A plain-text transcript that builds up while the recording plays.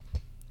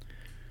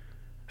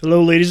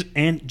Hello, ladies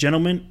and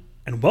gentlemen,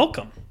 and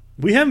welcome.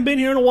 We haven't been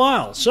here in a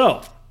while,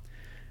 so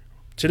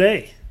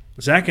today,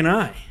 Zach and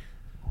I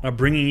are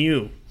bringing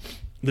you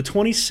the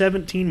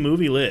 2017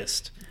 movie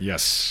list.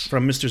 Yes.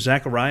 From Mr.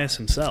 Zacharias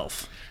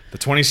himself. The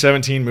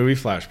 2017 movie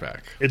flashback.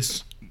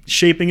 It's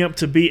shaping up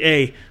to be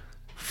a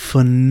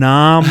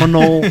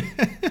phenomenal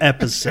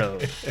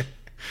episode.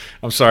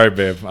 I'm sorry,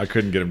 babe. I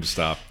couldn't get him to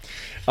stop.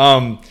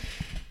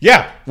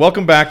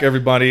 Welcome back,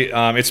 everybody.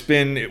 It's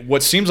been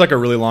what seems like a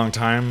really long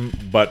time,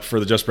 but for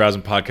the Just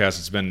Browsing podcast,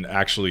 it's been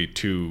actually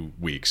 2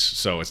 weeks,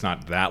 so it's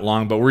not that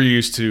long, but we're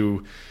used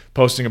to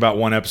posting about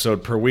one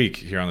episode per week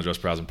here on the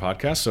Just Browsing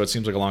podcast, so it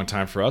seems like a long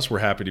time for us. We're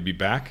happy to be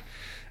back.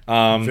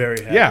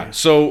 Very happy. Yeah,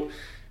 so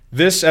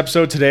this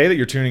episode today that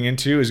you're tuning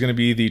into is going to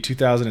be the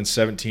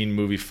 2017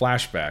 movie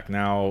flashback.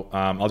 Now,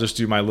 I'll just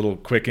do my little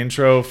quick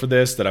intro for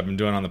this that I've been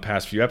doing on the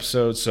past few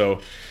episodes.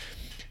 So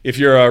if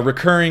you're a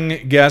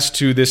recurring guest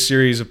to this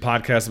series of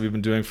podcasts that we've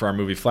been doing for our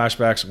movie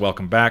flashbacks,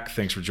 welcome back.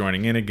 Thanks for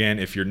joining in again.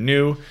 If you're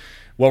new,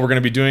 what we're going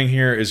to be doing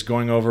here is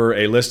going over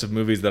a list of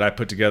movies that I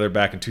put together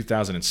back in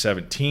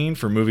 2017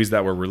 for movies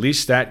that were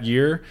released that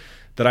year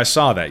that I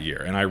saw that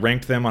year. And I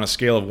ranked them on a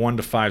scale of 1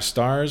 to 5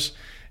 stars.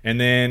 And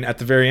then at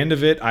the very end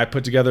of it, I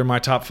put together my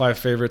top 5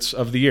 favorites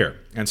of the year.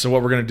 And so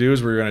what we're going to do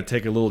is we're going to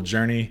take a little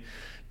journey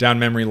down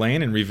memory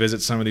lane and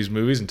revisit some of these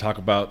movies and talk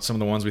about some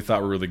of the ones we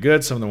thought were really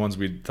good, some of the ones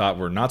we thought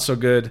were not so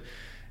good,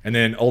 and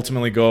then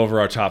ultimately go over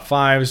our top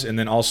 5s, and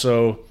then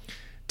also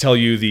tell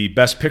you the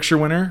best picture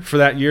winner for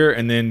that year,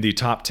 and then the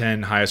top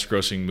 10 highest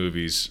grossing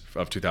movies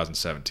of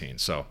 2017.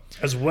 So,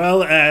 as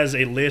well as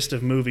a list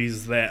of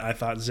movies that I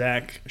thought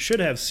Zach should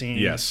have seen.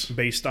 Yes.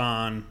 Based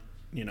on,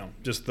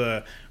 just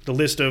the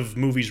list of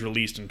movies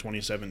released in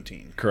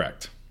 2017.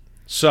 Correct.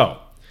 So,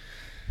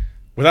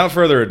 without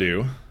further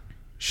ado,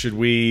 should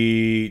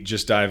we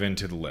just dive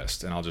into the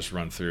list, and I'll just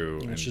run through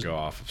go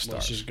off of stars?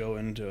 Let's just go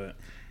into it.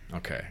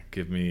 Okay.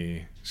 Give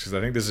me, because I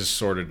think this is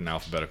sorted in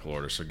alphabetical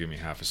order, so give me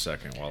half a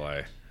second while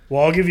I...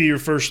 Well, I'll give you your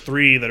first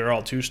 3 that are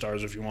all 2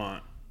 stars if you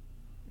want.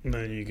 And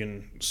then you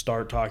can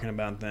start talking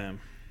about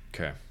them.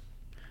 Okay.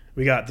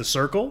 We got The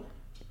Circle,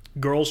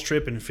 Girls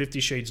Trip, and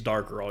 50 Shades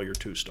Darker, all your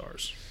 2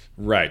 stars.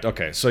 Right.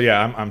 Okay. So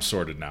yeah, I'm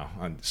sorted now.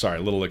 I'm sorry.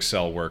 A little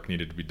Excel work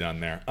needed to be done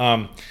there.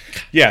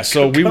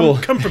 So we will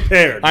come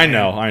prepared. I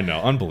know.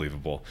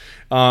 Unbelievable.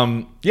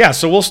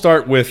 So we'll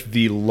start with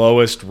the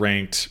lowest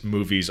ranked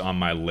movies on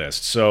my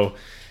list. So,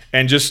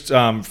 and just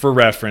for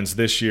reference,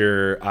 this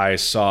year I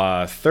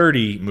saw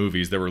 30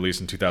 movies that were released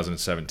in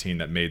 2017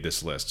 that made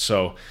this list.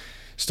 So,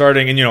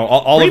 starting and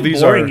all of these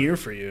boring year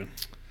for you.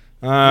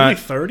 Only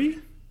 30.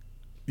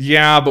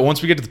 Yeah, but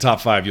once we get to the top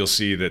 5, you'll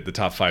see that the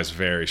top 5 is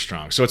very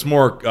strong. So it's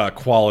more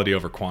quality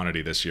over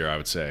quantity this year, I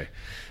would say.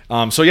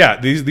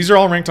 These are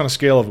all ranked on a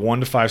scale of 1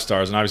 to 5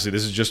 stars, and obviously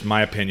this is just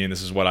my opinion.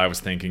 This is what I was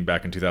thinking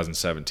back in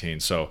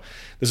 2017. So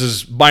this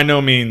is by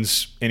no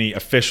means any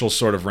official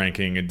sort of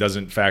ranking. It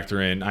doesn't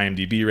factor in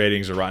IMDb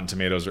ratings or Rotten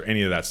Tomatoes or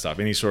any of that stuff.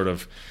 Any sort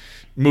of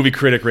movie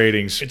critic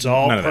ratings. It's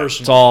all personal.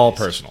 It's all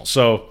personal.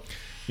 So,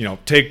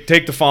 take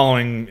the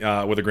following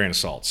with a grain of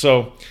salt.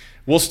 So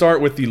we'll start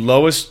with the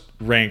lowest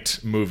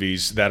ranked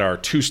movies that are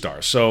 2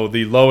 stars. So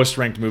the lowest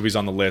ranked movies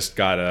on the list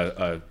got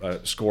a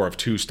score of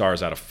 2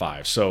 stars out of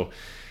 5. So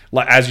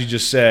as you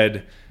just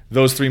said,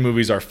 those 3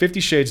 movies are 50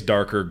 Shades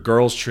Darker,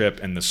 Girls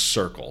Trip, and The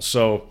Circle.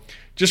 So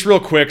just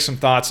real quick, some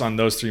thoughts on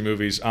those 3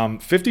 movies.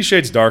 50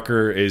 Shades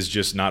Darker is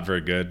just not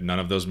very good. None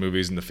of those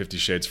movies in the 50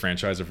 Shades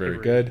franchise are very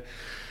good.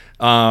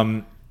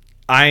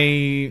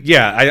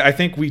 I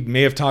think we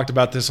may have talked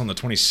about this on the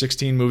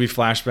 2016 movie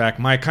flashback.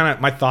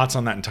 My thoughts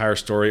on that entire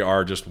story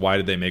are just, why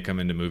did they make them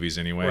into movies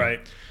anyway? Right.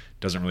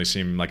 Doesn't really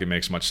seem like it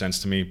makes much sense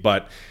to me.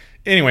 But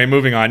anyway,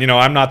 moving on.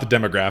 I'm not the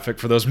demographic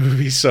for those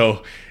movies,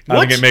 so I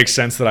think it makes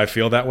sense that I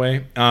feel that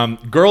way.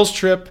 Girls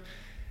Trip.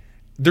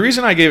 The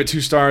reason I gave it 2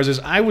 stars is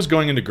I was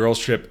going into Girls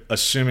Trip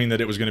assuming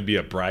that it was going to be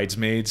a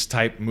Bridesmaids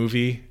type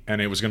movie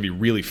and it was going to be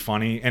really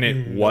funny, and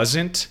it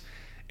wasn't.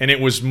 And it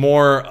was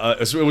more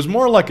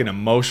like an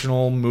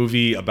emotional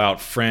movie about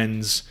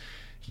friends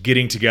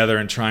getting together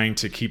and trying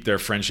to keep their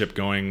friendship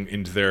going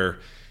into their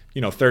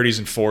 30s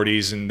and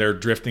 40s, and they're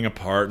drifting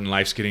apart and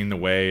life's getting in the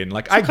way. And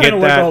I get that. Kind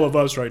of like all of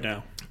us right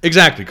now.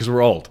 Exactly, because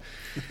we're old.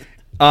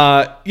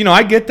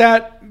 I get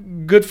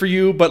that. Good for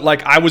you, but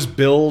I was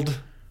billed.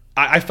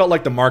 I felt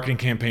like the marketing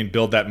campaign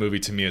billed that movie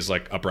to me as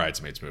like a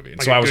Bridesmaids movie.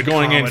 And so I was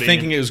going in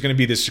thinking it was going to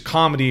be this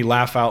comedy,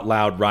 laugh out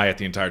loud riot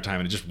the entire time,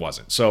 and it just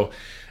wasn't. So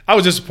I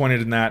was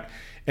disappointed in that.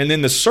 And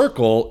then The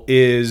Circle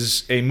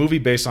is a movie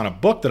based on a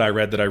book that I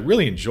read that I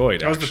really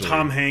enjoyed. That was the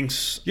Tom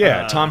Hanks.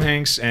 Yeah, Tom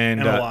Hanks and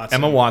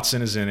Emma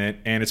Watson is in it.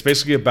 And it's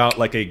basically about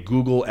like a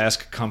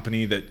Google-esque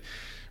company that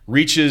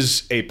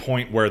reaches a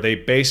point where they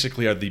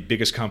basically are the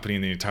biggest company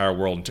in the entire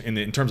world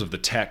in terms of the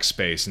tech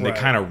space. And they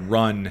kind of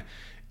run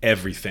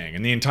everything.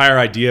 And the entire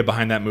idea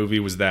behind that movie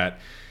was that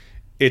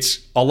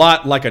it's a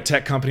lot like a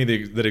tech company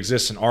that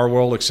exists in our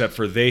world, except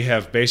for they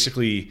have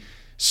basically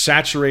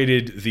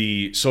saturated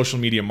the social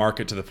media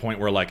market to the point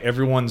where like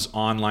everyone's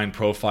online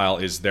profile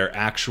is their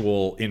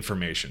actual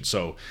information.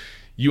 So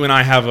you and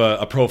I have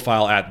a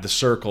profile at the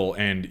Circle,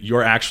 and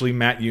you're actually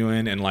Matt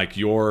Ewan, and like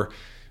your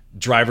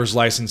driver's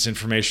license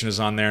information is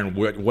on there, and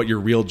what your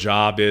real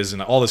job is,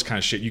 and all this kind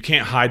of shit. You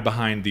can't hide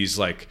behind these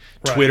like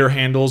Twitter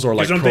handles or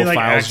like don't profiles they,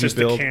 like, access you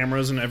build. The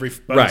cameras and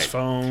everybody's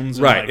phones.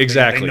 And, Right, like,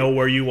 exactly. They know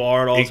where you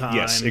are at all times.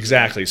 Yes,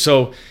 exactly.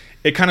 So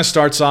it kind of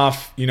starts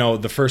off,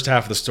 the first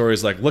half of the story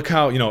is like, look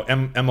how,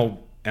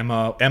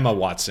 Emma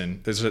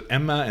Watson. There's an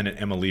Emma and an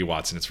Emily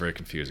Watson. It's very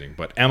confusing,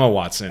 but Emma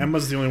Watson.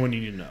 Emma's the only one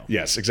you need to know.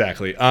 Yes,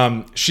 exactly.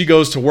 She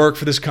goes to work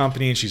for this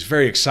company, and she's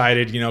very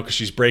excited, because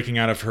she's breaking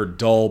out of her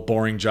dull,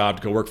 boring job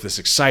to go work for this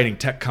exciting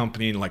tech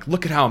company. And like,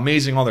 look at how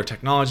amazing all their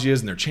technology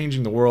is, and they're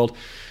changing the world.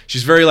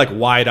 She's very like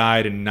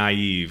wide-eyed and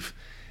naive,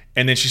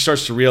 and then she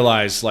starts to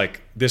realize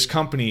like this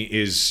company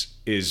is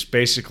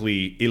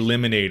basically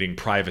eliminating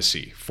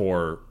privacy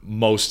for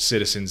most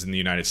citizens in the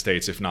United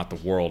States, if not the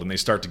world. And they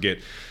start to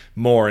get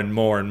more and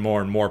more and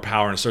more and more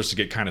power, and it starts to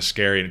get kind of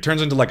scary. And it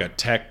turns into like a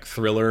tech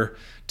thriller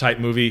type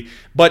movie,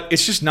 but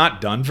it's just not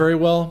done very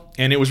well.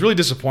 And it was really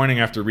disappointing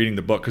after reading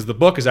the book, because the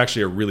book is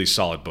actually a really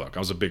solid book. I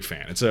was a big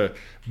fan. It's a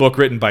book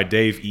written by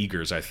Dave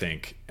Eggers, I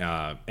think.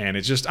 And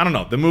it's just, I don't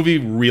know, the movie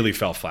really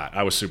fell flat.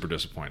 I was super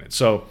disappointed.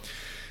 So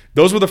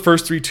those were the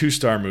first 3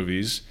 2-star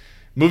movies.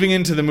 Moving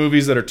into the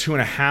movies that are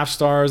 2.5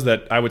 stars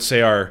that I would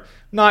say are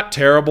not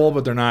terrible,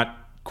 but they're not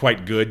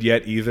quite good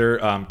yet either.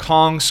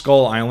 Kong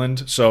Skull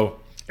Island. So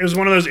it was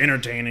one of those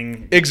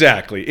entertaining.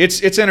 Exactly.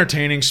 It's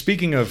entertaining.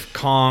 Speaking of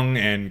Kong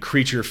and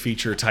creature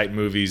feature type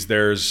movies,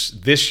 there's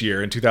this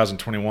year in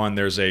 2021,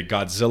 there's a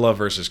Godzilla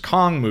versus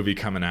Kong movie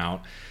coming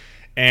out.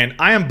 And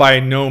I am by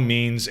no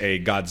means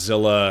a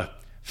Godzilla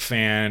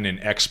fan and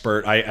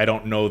expert. I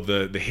don't know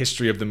the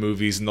history of the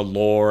movies and the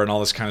lore and all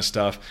this kind of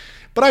stuff.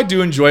 But I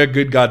do enjoy a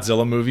good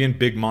Godzilla movie and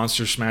big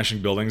monsters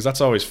smashing buildings. That's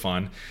always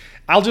fun.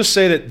 I'll just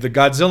say that the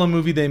Godzilla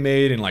movie they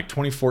made in like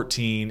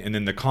 2014, and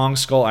then the Kong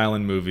Skull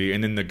Island movie,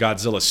 and then the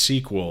Godzilla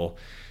sequel,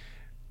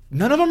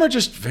 none of them are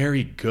just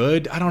very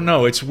good. I don't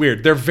know. It's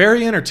weird. They're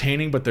very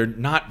entertaining, but they're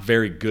not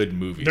very good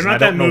movies. They're not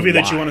that movie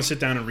that you want to sit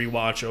down and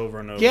rewatch over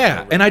and over.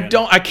 Yeah, and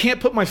over I can't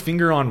put my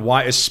finger on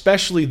why,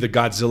 especially the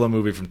Godzilla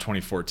movie from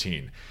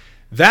 2014.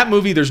 That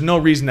movie, there's no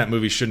reason that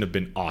movie shouldn't have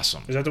been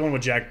awesome. Is that the one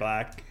with Jack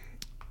Black?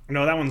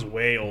 No, that one's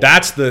way older.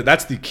 That's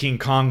the King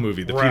Kong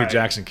movie, the Right. Peter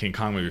Jackson King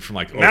Kong movie from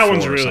like 04 That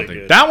one's or really something.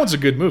 good. That one's a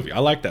good movie. I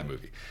like that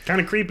movie.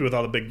 Kind of creepy with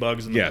all the big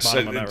bugs in the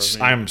bottom of that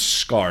ravine. I'm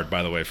scarred,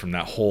 by the way, from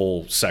that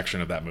whole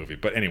section of that movie.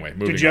 But anyway,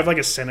 moving Did you have on.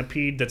 like a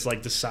centipede that's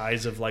like the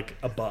size of like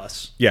a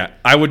bus? Yeah,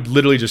 I would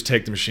literally just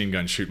take the machine gun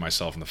and shoot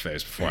myself in the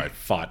face before I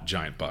fought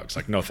giant bugs.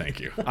 Like, no thank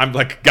you. I'm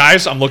like,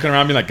 guys, I'm looking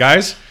around being like,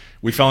 guys,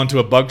 we fell into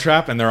a bug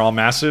trap and they're all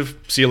massive.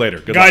 See you later.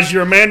 Good luck. Guys,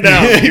 you're a man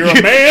down. You're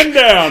a man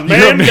down. Man,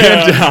 You're a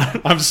man down.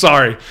 down. I'm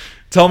sorry.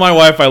 Tell my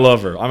wife I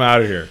love her. I'm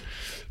out of here.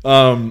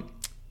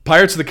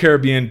 Pirates of the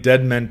Caribbean,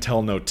 Dead Men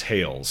Tell No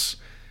Tales.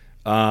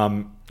 It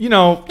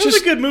was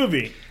a good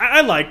movie.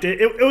 I liked it.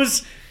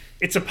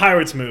 It's a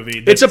Pirates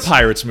movie. It's a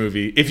Pirates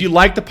movie. If you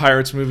like the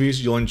Pirates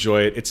movies, you'll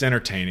enjoy it. It's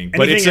entertaining.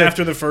 But anything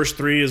after the first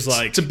 3 is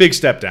like... It's a big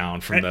step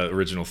down from the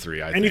original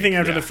 3, I think. Anything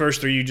after the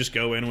first 3, you just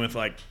go in with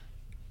like...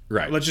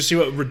 Right. Let's just see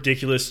what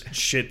ridiculous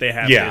shit they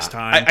have this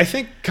time. I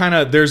think kind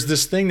of there's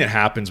this thing that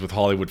happens with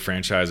Hollywood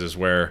franchises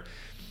where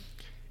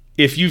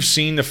if you've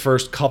seen the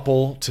first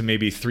couple to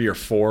maybe 3 or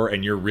 4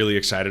 and you're really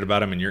excited about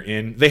them and you're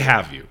in, they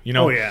have you.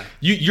 Oh, yeah.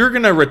 You're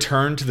going to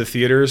return to the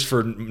theaters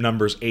for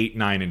numbers 8,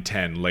 9, and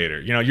 10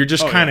 later. You're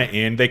just kind of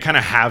in. They kind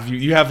of have you.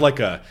 You have like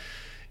a...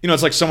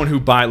 it's like someone who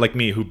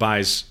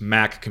buys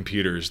Mac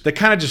computers. They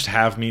kind of just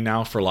have me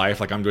now for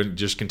life. Like I'm going to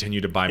just continue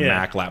to buy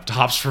Mac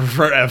laptops for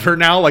forever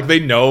now. Like they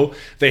know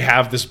they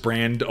have this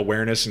brand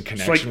awareness and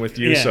connection with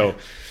you. Yeah. So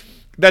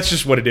that's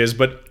just what it is.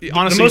 But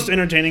honestly, the most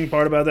entertaining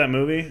part about that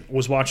movie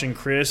was watching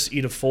Chris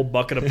eat a full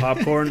bucket of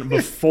popcorn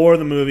before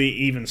the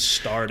movie even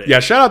started.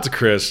 yeah, shout out to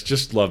Chris.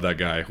 Just love that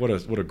guy. What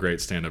a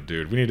great stand-up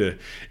dude. We need to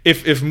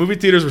if movie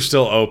theaters were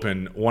still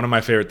open, one of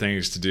my favorite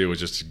things to do was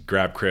just to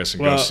grab Chris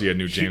and go see a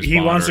new James Bond. He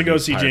wants or to a go new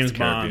see Pirates James of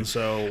the Caribbean. Bond.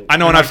 So I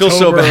know, and I feel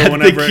so bad.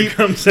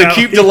 They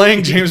keep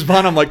delaying James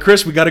Bond. I'm like,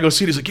 Chris, we got to go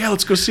see it. He's like, yeah,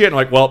 let's go see it. And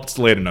I'm like, well, it's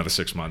delayed another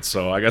 6 months,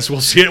 so I guess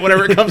we'll see it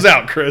whenever it comes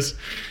out, Chris.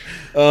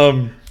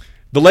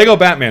 The Lego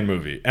Batman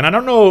movie, and I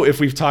don't know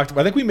if we've talked.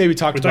 I think we maybe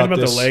talked about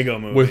this the Lego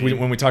movie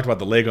when we talked about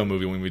the Lego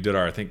movie when we did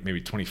our, I think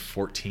maybe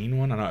 2014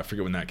 one. I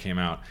forget when that came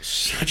out.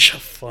 Such a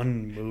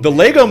fun movie. The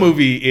Lego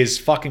movie is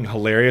fucking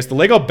hilarious. The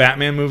Lego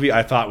Batman movie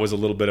I thought was a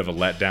little bit of a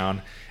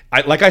letdown.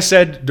 Like I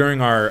said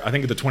during I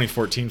think the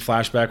 2014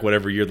 flashback,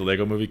 whatever year the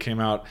Lego movie came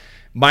out.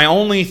 My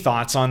only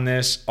thoughts on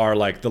this are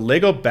like the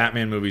Lego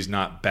Batman movie's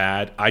not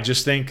bad. I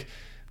just think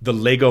the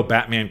Lego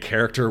Batman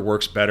character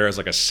works better as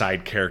like a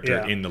side character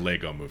in the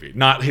Lego movie,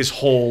 not his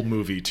whole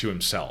movie to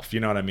himself. You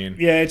know what I mean?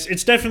 Yeah,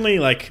 it's definitely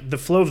like the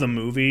flow of the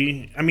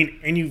movie. I mean,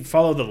 and you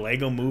follow the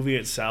Lego movie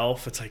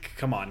itself. It's like,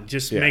 come on,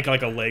 just make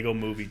like a Lego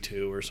movie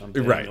 2 or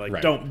something. Right. Like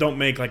right. Don't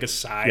make like a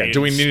side. Yeah.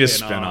 Do we need a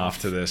spin-off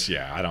to this?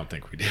 Yeah, I don't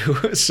think we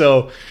do.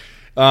 So,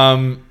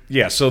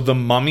 so The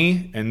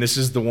Mummy, and this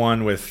is the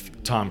one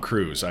with Tom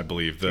Cruise, I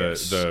believe,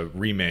 the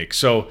remake.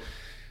 So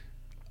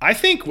I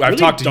think I've Really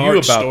talked to you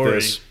dark about story.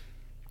 this.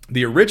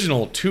 The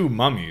original two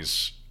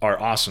Mummies are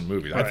awesome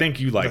movies. I think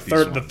you like the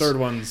third. these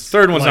ones. The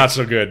third one's Not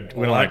so good.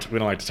 We don't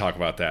like to talk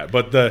about that.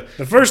 But the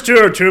first two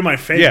are two of my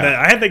favorite.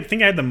 Yeah. I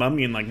think I had the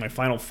Mummy in like my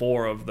final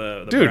four of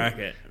the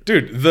bracket.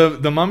 Dude,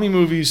 the Mummy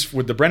movies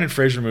with the Brendan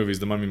Fraser movies,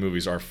 the Mummy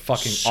movies are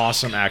fucking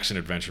awesome action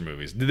adventure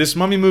movies. This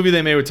Mummy movie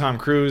they made with Tom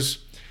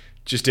Cruise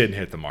just didn't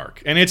hit the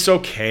mark. And it's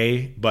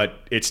okay, but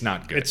it's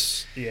not good.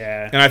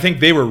 And I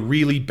think they were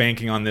really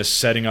banking on this,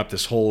 setting up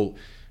this whole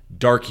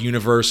dark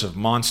universe of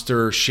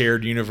monster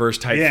shared universe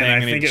type thing, and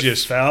and I think it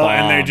just fell,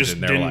 and they just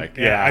and they're didn't, like,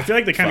 I feel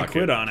like they kind of fuck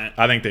quit on it.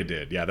 I think they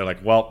did. Yeah, they're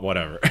like, well,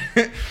 whatever.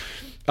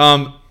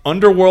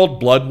 Underworld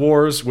Blood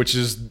Wars, which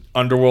is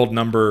Underworld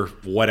number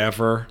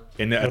whatever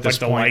at this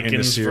point in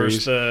the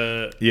series.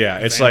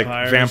 It's like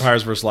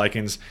vampires versus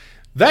Lycans.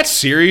 That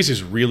series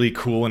is really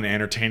cool and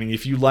entertaining.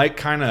 If you like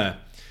kind of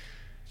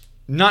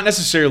not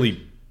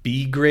necessarily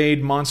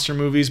B-grade monster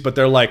movies, but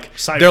they're like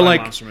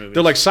monster movies.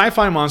 They're like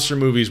sci-fi monster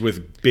movies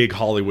with big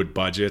Hollywood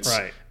budgets.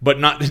 Right. But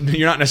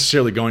you're not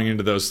necessarily going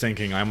into those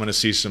thinking I'm going to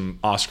see some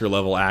Oscar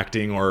level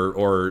acting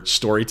or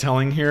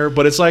storytelling here,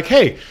 but it's like,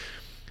 hey,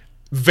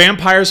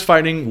 vampires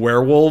fighting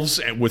werewolves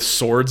with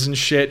swords and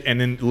shit, and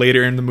then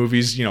later in the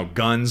movies,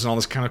 guns and all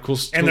this kind of cool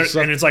stuff.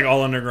 And it's like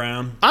all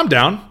underground. I'm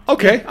down.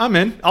 Okay, I'm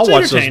in. I'll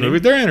watch those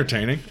movies. They're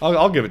entertaining.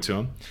 I'll give it to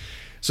them.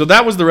 So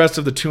that was the rest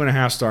of the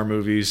 2.5-star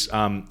movies.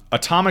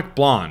 Atomic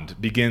Blonde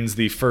begins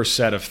the first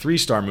set of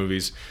 3-star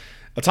movies.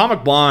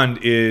 Atomic Blonde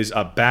is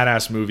a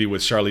badass movie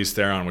with Charlize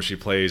Theron where she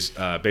plays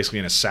basically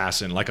an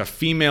assassin, like a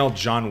female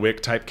John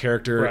Wick type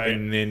character. Right.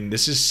 And then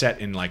this is set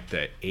in like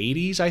the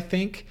 80s, I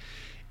think,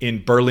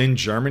 in Berlin,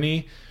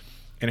 Germany.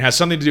 And it has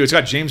something to do, it's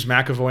got James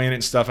McAvoy in it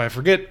and stuff. I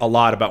forget a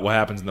lot about what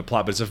happens in the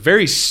plot, but it's a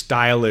very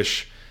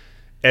stylish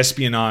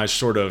espionage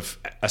sort of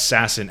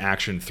assassin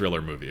action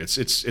thriller movie. It's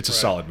a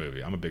solid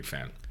movie. I'm a big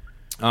fan.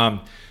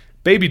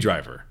 Baby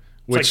Driver,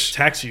 which it's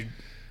like Taxi.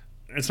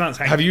 It's not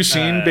Taxi. Have you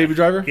seen Baby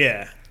Driver?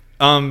 Yeah.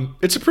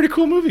 It's a pretty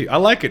cool movie. I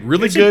like it.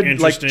 Really good,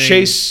 like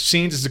chase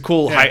scenes. It's a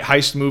cool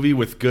heist movie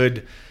with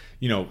good,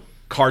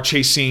 car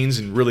chase scenes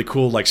and really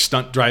cool like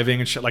stunt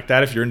driving and shit like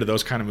that. If you're into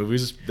those kind of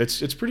movies,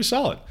 it's pretty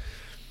solid.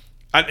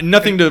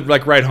 Nothing to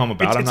like write home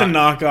about. It's a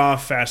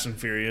knockoff Fast and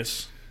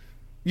Furious.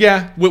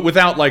 Yeah,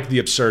 without like the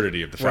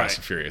absurdity of the Fast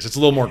and Furious. It's a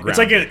little more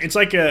grounded. It's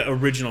like a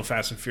original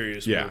Fast and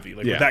Furious movie,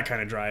 with that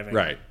kind of driving.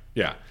 Right.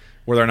 Yeah.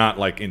 Where they're not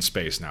like in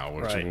space now,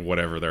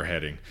 whatever they're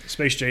heading.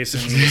 Space Jason,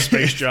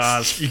 Space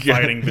Jaws,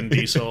 fighting Vin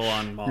Diesel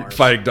on Mars,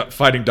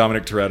 fighting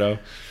Dominic Toretto.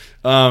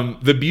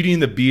 The Beauty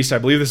and the Beast. I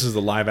believe this is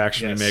the live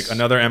action remake.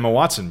 Another Emma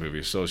Watson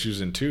movie. So she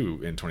was in 2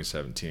 in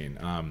 2017.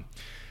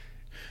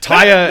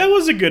 Taya that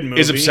was a good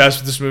movie. Is obsessed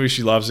with this movie.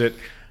 She loves it.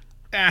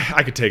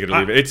 I could take it or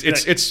leave it.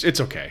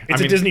 It's okay.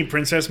 It's a Disney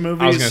princess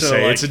movie. I was going to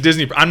say it's a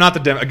Disney. I'm not the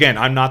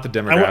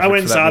demographic. I went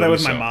and saw that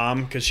with my so.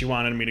 mom because she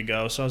wanted me to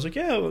go. So I was like,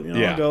 I'll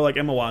go. Like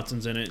Emma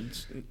Watson's in it.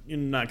 You're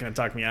not going to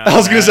talk me out. I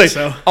was going to say,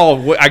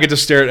 I get to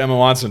stare at Emma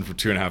Watson for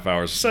 2.5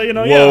 hours. So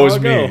woe is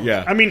me. Go.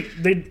 Yeah. I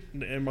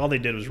mean, all they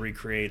did was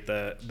recreate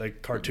the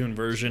cartoon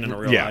version in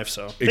real life.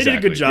 So they exactly. did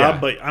a good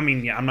job. But I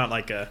mean, I'm not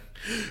like a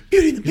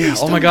Beauty and the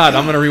Beast. Oh my God,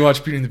 I'm going to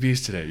rewatch Beauty and the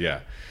Beast today.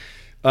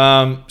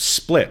 Yeah.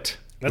 Split.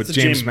 With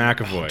James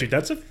McAvoy. Dude,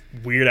 that's a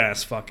weird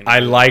ass fucking movie. I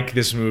like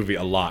this movie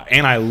a lot.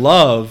 And I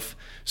love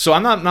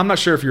I'm not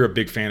sure if you're a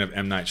big fan of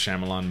M. Night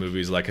Shyamalan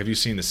movies. Like, have you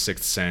seen The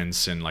Sixth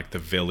Sense and like The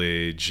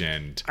Village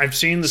and I've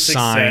seen The Sixth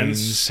Signs.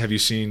 Sense. Have you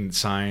seen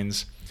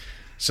Signs?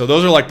 So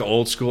those are like the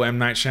old school M.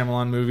 Night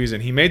Shyamalan movies,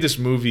 and he made this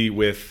movie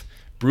with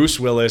Bruce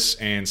Willis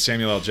and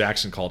Samuel L.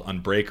 Jackson called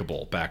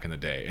Unbreakable back in the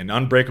day. And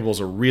Unbreakable is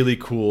a really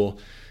cool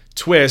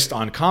twist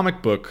on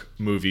comic book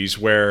movies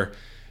where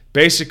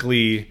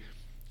basically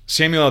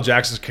Samuel L.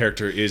 Jackson's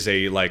character is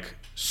a like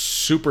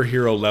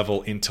superhero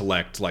level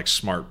intellect, like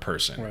smart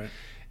person. Right.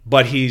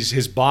 But he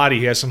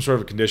has some sort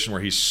of a condition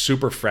where he's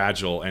super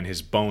fragile and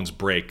his bones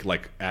break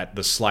like at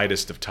the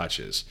slightest of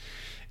touches.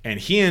 And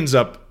he ends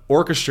up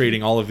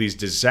orchestrating all of these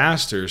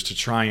disasters to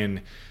try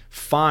and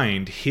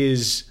find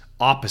his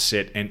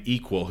opposite and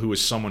equal, who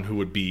is someone who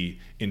would be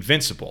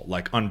invincible,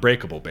 like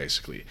unbreakable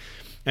basically.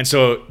 And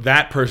so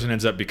that person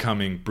ends up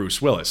becoming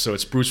Bruce Willis. So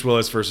it's Bruce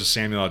Willis versus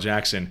Samuel L.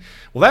 Jackson.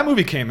 Well, that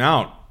movie came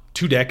out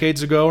 2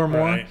 decades ago or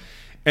more. Right.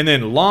 And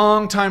then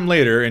long time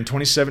later, in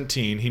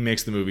 2017, he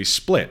makes the movie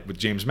Split with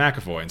James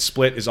McAvoy. And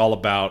Split is all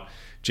about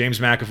James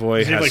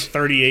McAvoy has like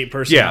 38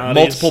 personalities. Yeah,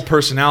 multiple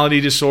personality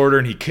disorder,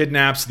 and he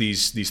kidnaps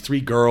these 3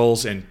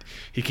 girls, and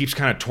he keeps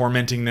kind of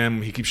tormenting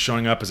them. He keeps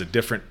showing up as a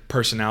different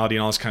personality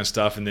and all this kind of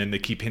stuff, and then they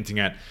keep hinting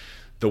at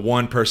the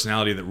one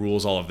personality that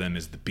rules all of them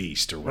is the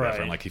Beast or whatever.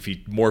 Right. And like if he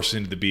morphs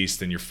into the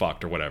Beast, then you're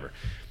fucked or whatever.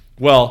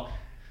 Well,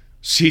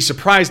 he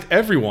surprised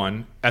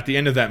everyone at the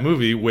end of that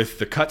movie with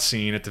the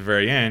cutscene at the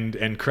very end,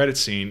 and credit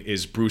scene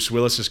is Bruce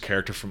Willis's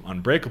character from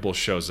Unbreakable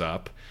shows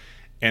up,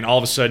 and all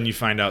of a sudden you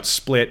find out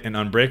Split and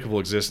Unbreakable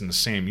exist in the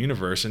same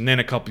universe. And then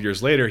a couple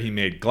years later, he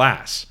made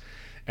Glass,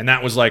 and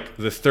that was like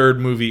the 3rd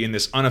movie in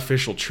this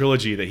unofficial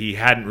trilogy that he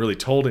hadn't really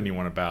told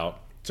anyone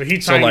about. So he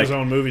tied his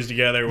own movies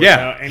together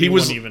without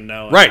anyone even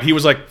knowing. Right. He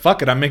was like,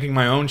 fuck it, I'm making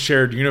my own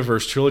shared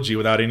universe trilogy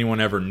without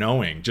anyone ever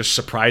knowing, just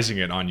surprising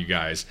it on you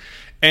guys.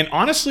 And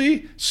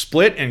honestly,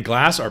 Split and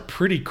Glass are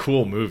pretty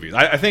cool movies.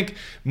 I think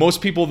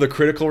most people, the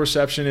critical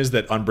reception is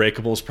that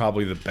Unbreakable is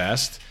probably the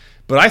best.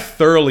 But I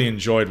thoroughly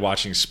enjoyed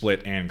watching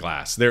Split and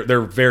Glass.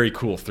 They're very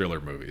cool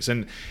thriller movies.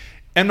 And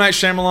M. Night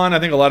Shyamalan, I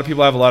think a lot of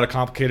people have a lot of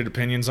complicated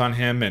opinions on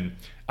him. And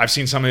I've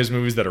seen some of his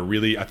movies that are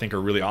really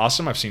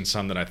awesome. I've seen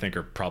some that I think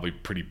are probably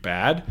pretty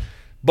bad.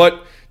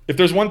 But if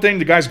there's one thing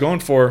the guy's going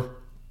for,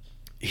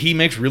 he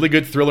makes really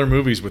good thriller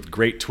movies with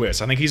great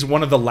twists. I think he's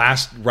one of the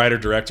last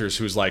writer-directors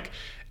who's like,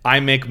 I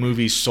make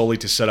movies solely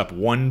to set up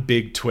one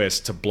big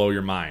twist to blow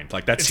your mind.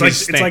 Like that's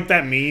his thing. It's like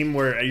that meme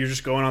where you're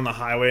just going on the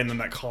highway and then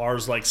that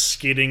car's like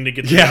skidding to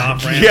get to the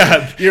off ramp.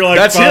 Yeah, you're like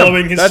that's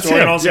following him. his That's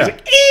story, him. and also Yeah.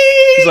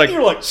 he's like,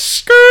 you're like,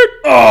 skirt.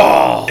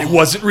 Oh, it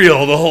wasn't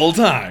real the whole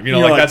time. You know,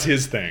 like that's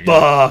his thing.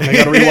 Fuck, I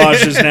gotta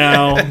rewatch this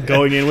now.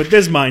 Going in with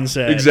this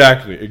mindset.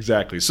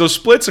 Exactly. So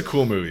Split's a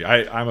cool movie.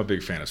 I'm a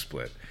big fan of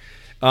Split.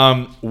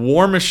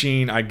 War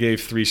Machine, I gave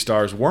 3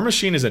 stars. War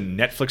Machine is a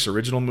Netflix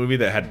original movie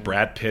that had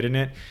Brad Pitt in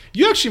it.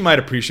 You actually might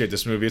appreciate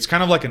this movie. It's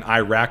kind of like an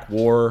Iraq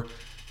War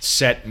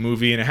set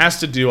movie, and it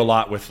has to do a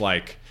lot with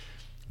like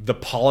the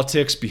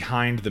politics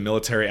behind the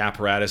military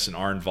apparatus and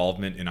our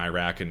involvement in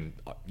Iraq and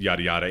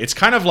yada yada. It's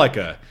kind of like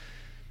a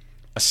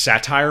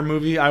satire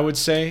movie, I would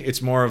say.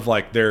 It's more of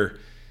like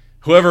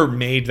whoever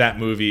made that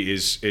movie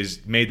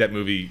is made that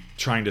movie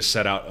trying to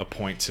set out a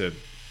point to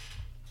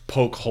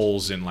poke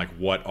holes in like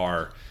what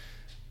our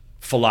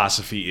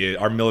philosophy is,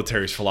 our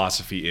military's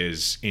philosophy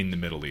is in the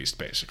Middle East,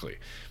 basically.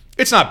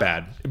 It's not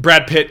bad.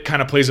 Brad Pitt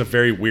kind of plays a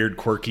very weird,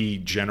 quirky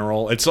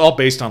general. It's all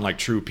based on like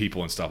true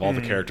people and stuff. All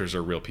the characters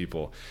are real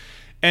people.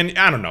 And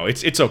I don't know,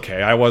 it's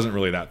okay. I wasn't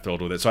really that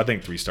thrilled with it, so I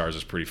think 3 stars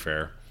is pretty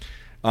fair.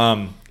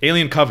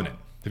 Alien Covenant.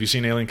 Have you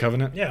seen Alien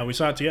Covenant? Yeah, we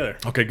saw it together.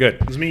 Okay, good.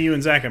 It was me, you,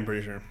 and Zach, I'm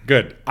pretty sure.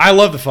 Good. I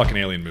love the fucking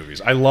Alien movies.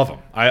 I love them.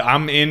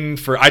 I'm in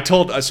for...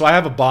 So I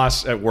have a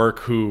boss at work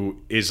who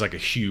is like a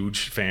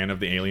huge fan of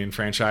the Alien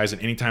franchise, and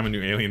anytime a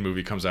new Alien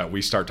movie comes out,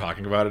 we start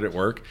talking about it at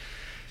work.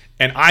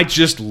 And I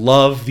just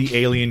love the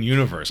Alien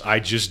universe. I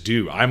just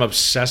do. I'm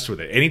obsessed with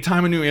it.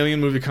 Anytime a new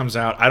Alien movie comes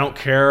out, I don't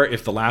care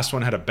if the last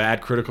one had a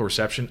bad critical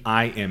reception.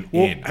 I am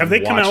in. Have they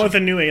come out with a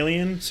new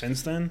Alien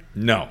since then?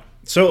 No.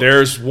 So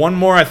there's one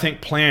more, I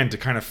think, planned to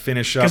kind of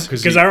finish up.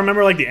 Because I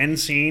remember like the end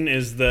scene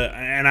is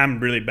and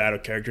I'm really bad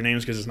with character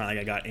names because it's not like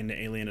I got into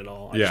Alien at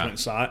all. I just went and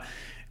saw it.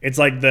 It's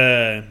like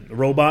the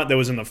robot that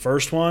was in the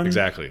first one.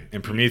 Exactly.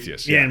 In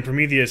Prometheus. Yeah, in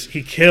Prometheus.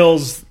 He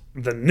kills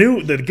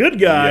the good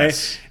guy.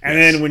 And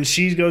then when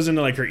she goes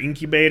into like her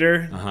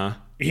incubator,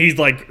 he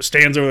like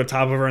stands over the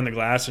top of her in the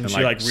glass and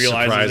she like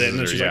realizes it. And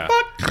then she's like,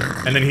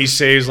 fuck. And then he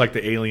saves like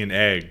the alien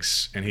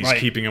eggs and he's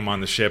keeping them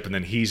on the ship. And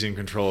then he's in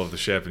control of the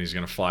ship and he's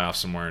going to fly off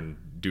somewhere and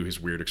do his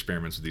weird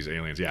experiments with these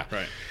aliens. Yeah.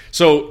 Right.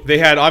 So they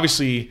had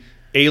obviously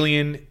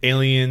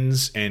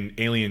Aliens, and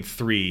Alien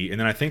 3. And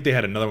then I think they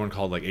had another one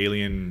called like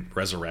Alien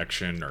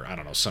Resurrection or I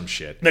don't know, some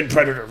shit. Then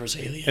Predator vs.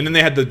 Alien. And then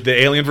they had the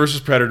Alien versus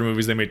Predator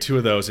movies. They made 2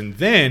 of those. And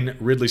then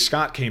Ridley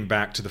Scott came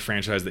back to the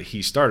franchise that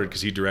he started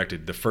because he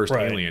directed the first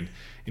Alien.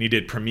 And he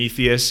did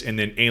Prometheus and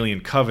then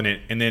Alien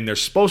Covenant. And then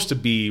there's supposed to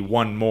be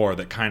one more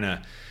that kind of...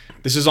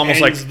 This is almost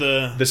like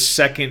the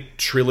second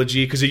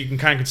trilogy because you can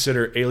kind of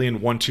consider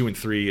Alien 1, 2, and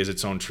 3 as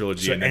its own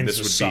trilogy. So and then this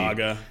would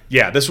saga.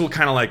 Yeah, this will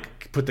kind of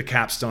like put the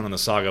capstone on the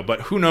saga.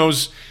 But who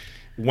knows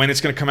when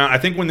it's going to come out. I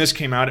think when this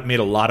came out, it made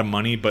a lot of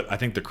money, but I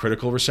think the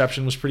critical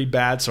reception was pretty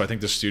bad. So I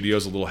think the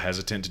studio's a little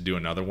hesitant to do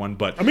another one.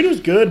 But I mean, it was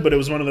good, but it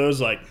was one of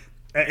those like...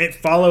 It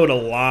followed a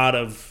lot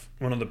of...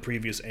 one of the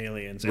previous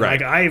Aliens. And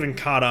like I even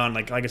caught on,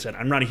 like I said,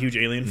 I'm not a huge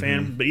Alien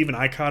fan, but even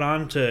I caught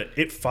on to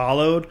it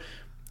followed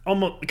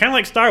almost kind of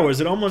like Star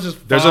Wars. It almost just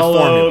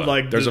followed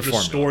like the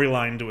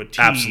storyline to a T.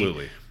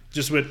 Absolutely.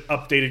 Just with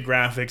updated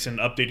graphics and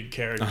updated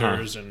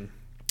characters and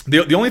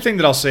the only thing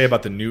that I'll say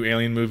about the new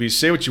Alien movies,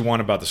 say what you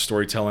want about the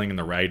storytelling and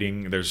the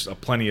writing, there's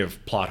plenty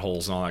of plot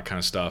holes and all that kind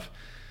of stuff.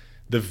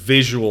 The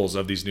visuals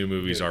of these new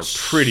movies are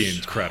pretty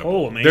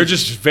incredible. They're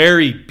just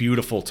very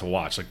beautiful to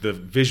watch. Like the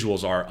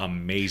visuals are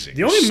amazing.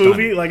 The only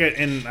movie,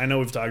 and I know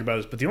we've talked about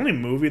this, but the only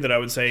movie that I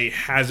would say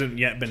hasn't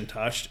yet been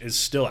touched is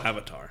still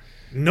Avatar.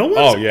 No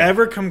one's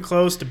ever come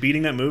close to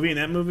beating that movie, and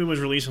that movie was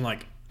released in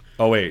like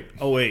 08.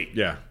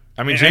 Yeah.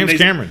 I mean, James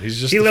Cameron,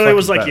 he literally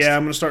was like, yeah,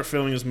 I'm going to start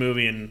filming this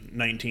movie in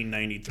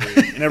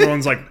 1993. And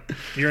everyone's like,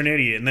 you're an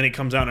idiot. And then it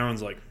comes out and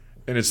everyone's like...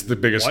 And it's the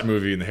biggest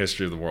movie in the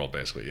history of the world,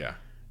 basically, yeah.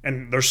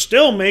 And they're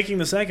still making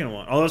the second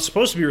one, although it's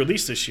supposed to be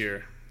released this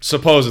year.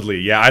 Supposedly,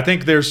 yeah. I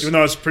think there's... Even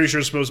though it's pretty sure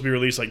it's supposed to be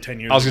released like 10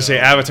 years ago. I was going to say,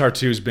 Avatar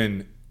 2 has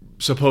been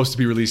supposed to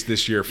be released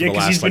this year for the last like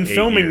 8 years. Yeah, because he's been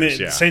filming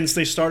it since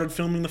they started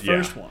filming the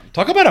first one.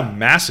 Talk about a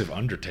massive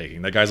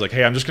undertaking. That guy's like,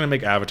 hey, I'm just going to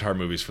make Avatar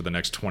movies for the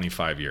next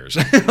 25 years.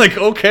 Like,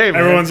 okay,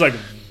 man. Everyone's like,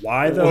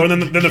 why though? And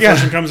then the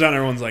first one comes out and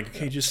everyone's like,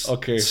 okay, just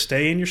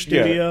stay in your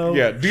studio.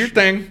 Yeah, do your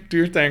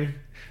thing.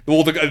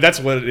 Well, that's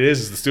what it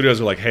is. The studios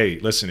are like, hey,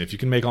 listen, if you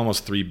can make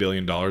almost $3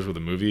 billion with a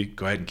movie,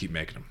 go ahead and keep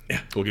making them.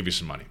 Yeah. We'll give you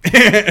some money.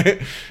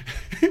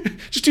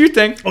 Just do your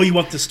thing. Oh, you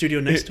want the studio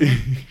next to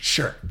him?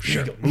 Sure.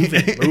 Move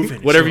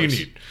in. Whatever you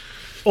need.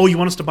 Oh, you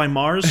want us to buy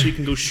Mars so you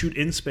can go shoot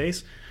in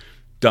space?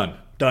 Done.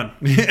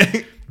 Don't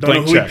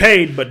know who we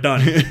paid, but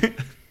done.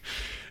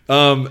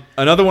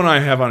 Another one I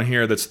have on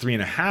here that's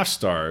 3.5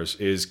 stars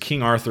is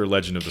King Arthur: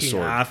 Legend of the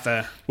Sword,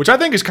 Arthur. which I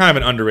think is kind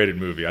of an underrated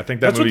movie. I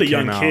think That's movie with the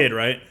came young out. kid,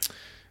 right?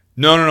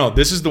 No.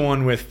 This is the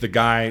one with the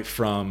guy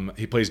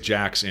he plays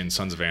Jax in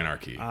Sons of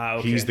Anarchy.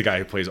 Okay. He's the guy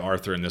who plays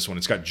Arthur in this one.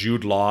 It's got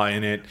Jude Law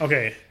in it.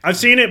 Okay, I've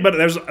seen it, but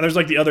there's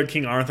like the other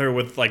King Arthur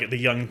with like the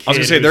young kid. I was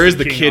gonna say there is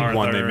the King kid Arthur.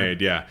 one they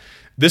made. Yeah,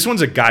 this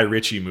one's a Guy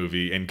Ritchie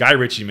movie, and Guy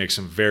Ritchie makes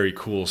some very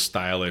cool,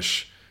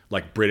 stylish,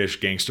 like British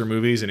gangster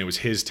movies, and it was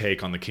his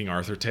take on the King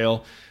Arthur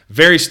tale.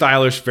 Very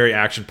stylish, very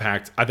action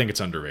packed. I think it's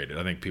underrated.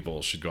 I think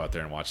people should go out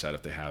there and watch that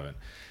if they haven't.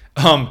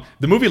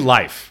 The movie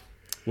Life,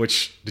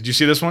 which did you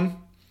see this one?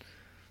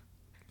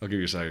 I'll give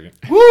you a second.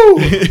 Woo!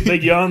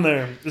 Big yawn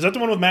there. Is that the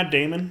one with Matt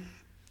Damon?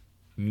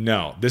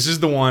 No, this is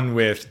the one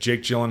with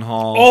Jake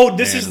Gyllenhaal. Oh,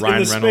 this is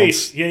Ryan in the Reynolds.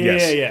 space.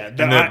 Yeah.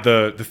 And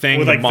the thing,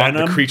 with, like, the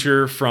Venom?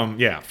 creature from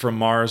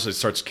Mars, it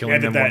starts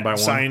killing them one by one.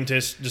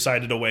 Scientist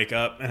decided to wake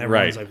up, and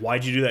everyone's Right. like,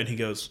 "Why'd you do that?" And he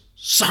goes,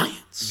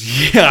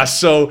 "Science." Yeah,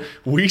 so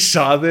we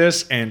saw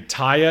this, and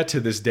Taya to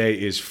this day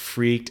is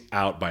freaked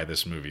out by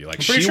this movie. Like,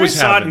 I'm pretty she sure I was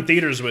saw it in having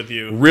theaters with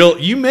you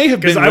you may have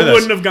been because with I us.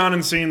 wouldn't have gone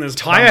and seen this.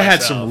 by Taya had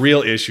myself. some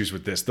real issues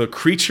with this. The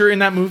creature in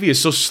that movie is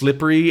so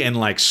slippery and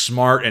like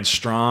smart and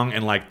strong,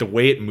 and like the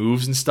way it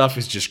moves and stuff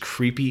is just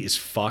creepy as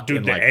fuck. Dude,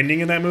 and the like,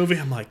 ending of that movie,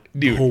 I'm like,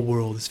 Dude. the whole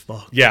world is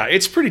fucked. yeah,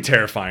 it's pretty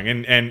terrifying,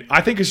 and I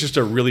think it's just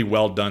a really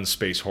well done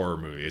space horror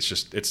movie. It's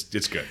just it's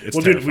good. It's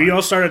Well, dude, terrifying. we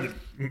all started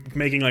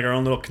making like our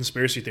own little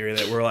conspiracy theory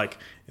that we're like,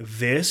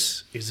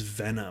 this is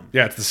Venom.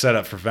 Yeah, it's the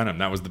setup for Venom.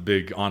 That was the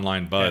big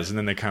online buzz, Yeah. and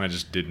then they kind of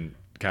just didn't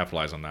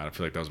capitalize on that. I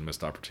feel like that was a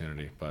missed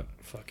opportunity, but.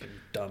 Fucking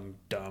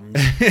dumb.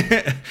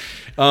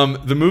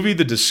 The movie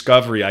The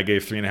Discovery, I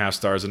gave 3.5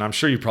 stars, and I'm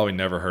sure you've probably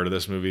never heard of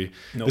this movie.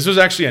 Nope. This was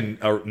actually a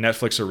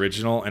Netflix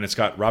original, and it's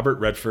got Robert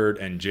Redford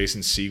and Jason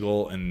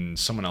Segel and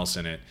someone else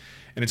in it.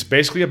 And it's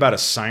basically about a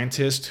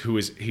scientist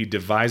he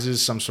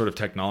devises some sort of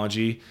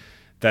technology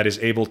that is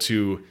able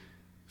to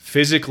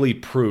physically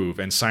prove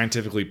and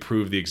scientifically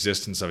prove the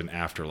existence of an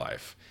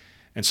afterlife.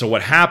 And so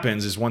what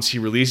happens is once he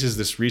releases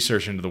this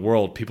research into the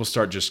world, people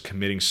start just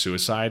committing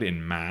suicide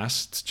in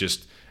mass to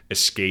just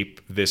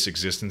escape this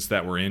existence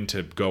that we're in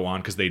to go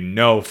on because they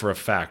know for a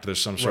fact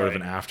there's some sort of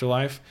an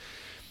afterlife.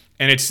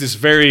 And it's this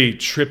very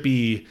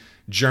trippy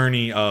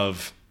journey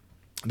of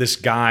this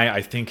guy,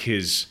 I think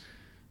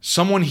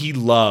someone he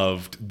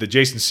loved, the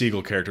Jason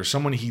Segel character,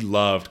 someone he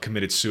loved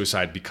committed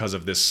suicide because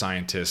of this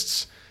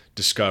scientist's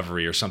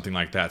discovery or something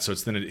like that. So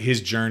it's then his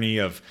journey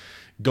of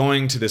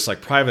going to this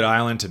like private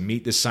island to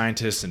meet this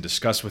scientist and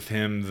discuss with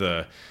him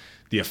the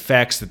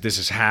effects that this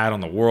has had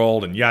on the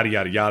world and yada,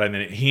 yada, yada. And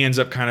then he ends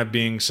up kind of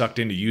being sucked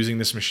into using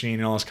this machine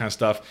and all this kind of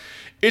stuff.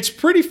 It's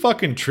pretty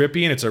fucking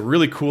trippy, and it's a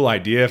really cool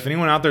idea. If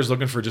anyone out there is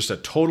looking for just a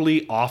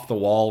totally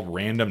off-the-wall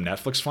random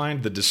Netflix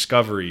find, The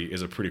Discovery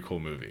is a pretty cool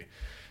movie.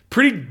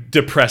 Pretty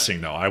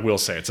depressing, though, I will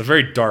say. It's a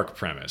very dark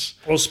premise.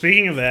 Well,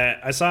 speaking of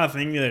that, I saw a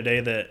thing the other day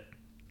that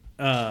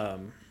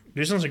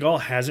Jason Segel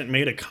hasn't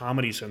made a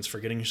comedy since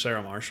Forgetting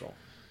Sarah Marshall.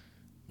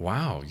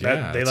 Wow,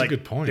 yeah, that's a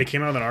good point. They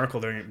came out with an article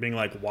there being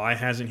like, why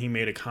hasn't he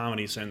made a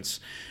comedy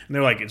since? And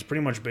they're like, it's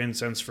pretty much been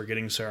since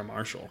Forgetting Sarah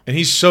Marshall. And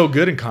he's so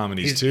good in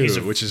comedies too,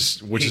 which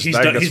is he's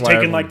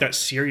taken like that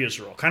serious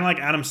role, kind of like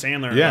Adam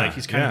Sandler. Yeah, like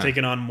he's kind of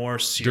taken on more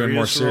serious, doing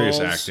more serious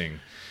roles. acting,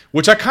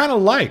 which I kind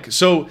of like.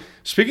 So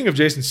speaking of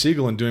Jason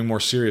Segel and doing more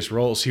serious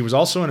roles, he was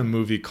also in a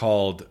movie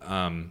called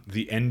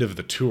The End of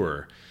the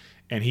Tour,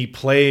 and he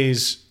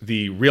plays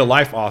the real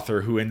life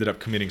author who ended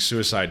up committing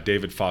suicide,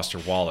 David Foster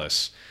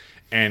Wallace.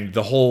 And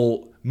the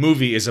whole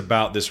movie is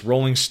about this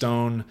Rolling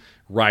Stone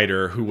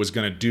writer who was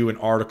going to do an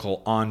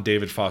article on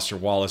David Foster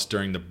Wallace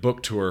during the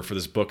book tour for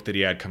this book that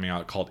he had coming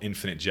out called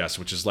Infinite Jest,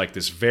 which is like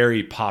this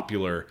very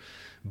popular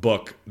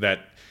book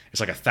that is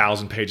like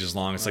 1,000 pages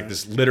long. It's like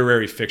this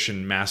literary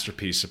fiction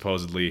masterpiece,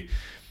 supposedly.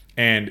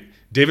 And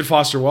David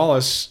Foster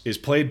Wallace is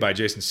played by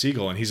Jason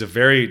Segel,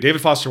 and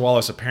David Foster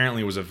Wallace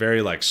apparently was a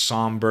very like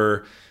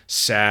somber,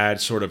 sad,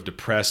 sort of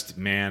depressed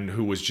man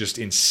who was just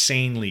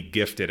insanely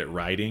gifted at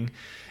writing.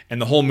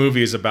 And the whole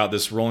movie is about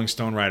this Rolling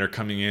Stone writer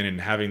coming in and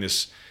having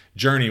this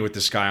journey with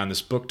this guy on this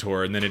book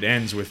tour. And then it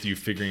ends with you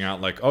figuring out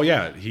like, oh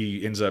yeah,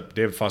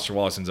 David Foster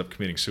Wallace ends up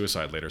committing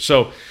suicide later.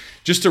 So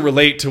just to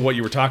relate to what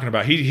you were talking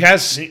about, it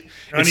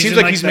seems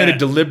like he's made a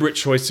deliberate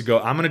choice to go,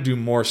 I'm going to do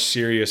more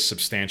serious,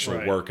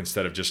 substantial work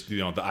instead of just,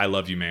 the I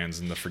Love You Mans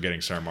and the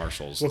Forgetting Sarah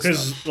Marshalls. Well,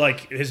 because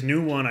like his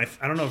new one, I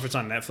don't know if it's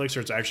on Netflix or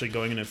it's actually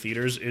going into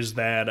theaters, is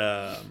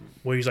that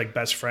where he's like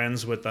best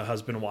friends with the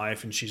husband and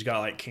wife, and she's got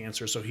like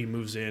cancer, so he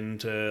moves in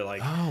to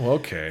like. Oh,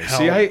 okay.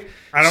 Help. See, I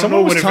don't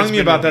someone know was telling me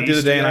about that the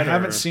other day, and I yet,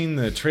 haven't seen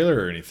the trailer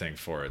or anything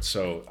for it,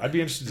 so I'd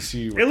be interested to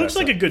see. What it looks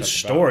like a good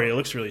story. It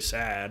looks really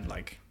sad,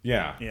 like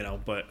yeah,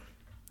 but it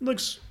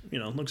looks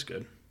looks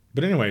good.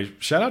 But anyway,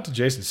 shout out to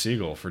Jason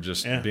Segel for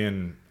just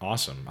being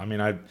awesome. I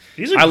mean,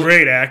 he's a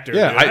great actor.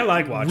 Yeah, I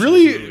like watching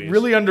his movies.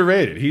 Really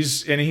underrated.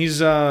 He's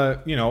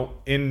you know,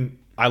 in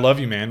I Love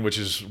You Man, which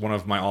is one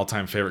of my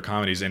all-time favorite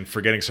comedies, and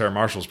Forgetting Sarah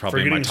Marshall is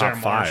probably in my top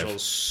 5.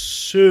 Marshall's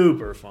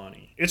super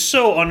funny. It's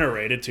so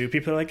underrated too.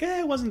 People are like,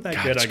 it wasn't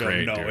that good. I go,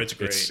 great, no, dude. It's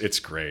great. It's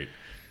great.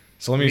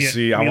 So let me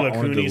see. Mila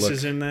Kunis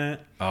is in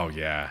that. Oh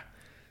yeah.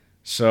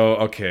 So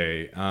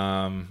okay.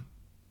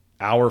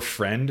 Our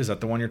Friend, is that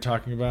the one you're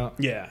talking about?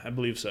 Yeah, I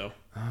believe so.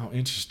 Oh,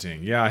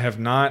 interesting. Yeah, I have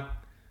not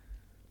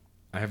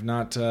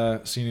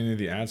seen any of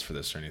the ads for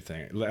this or anything.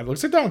 It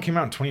looks like that one came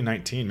out in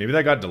 2019. Maybe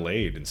that got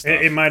delayed and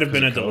stuff. It might have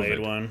been a delayed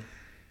one.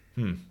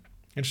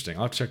 Interesting.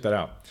 I'll have to check that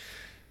out.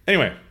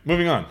 Anyway,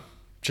 moving on.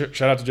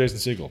 Shout out to Jason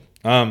Segel.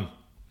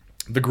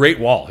 The Great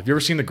Wall. Have you ever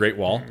seen The Great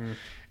Wall? Mm-hmm.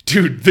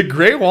 Dude, The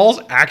Great Wall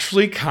is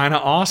actually kind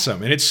of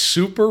awesome, and it's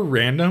super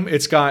random.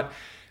 It's got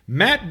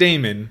Matt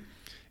Damon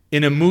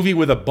in a movie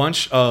with a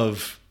bunch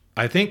of,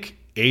 I think,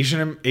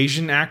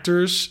 Asian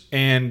actors,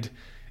 and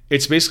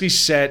it's basically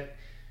set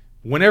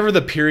whenever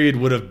the period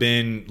would have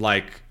been,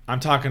 like, I'm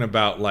talking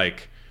about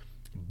like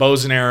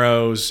bows and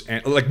arrows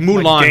and like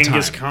Mulan like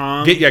Genghis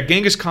Khan.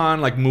 Genghis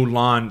Khan, like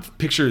Mulan.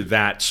 Picture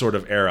that sort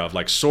of era of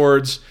like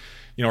swords.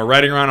 You know, we're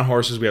riding around on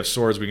horses. We have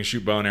swords. We can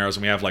shoot bow and arrows,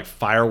 and we have like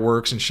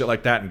fireworks and shit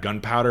like that and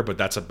gunpowder. But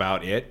that's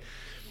about it.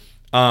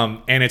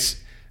 And it's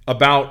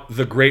about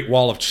the Great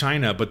Wall of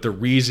China, but the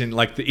reason,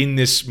 in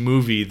this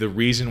movie, the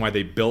reason why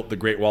they built the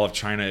Great Wall of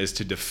China is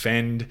to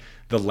defend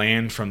the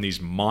land from these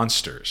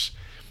monsters.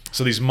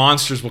 So these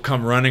monsters will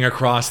come running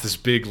across this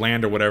big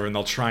land or whatever, and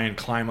they'll try and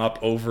climb up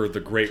over the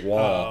Great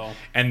Wall. Oh.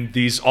 And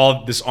this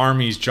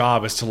army's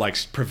job is to like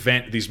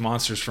prevent these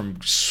monsters from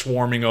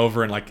swarming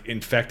over and like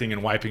infecting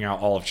and wiping out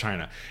all of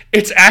China.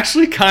 It's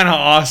actually kind of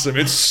awesome.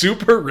 It's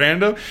super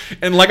random,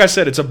 and like I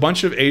said, it's a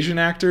bunch of Asian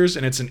actors,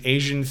 and it's an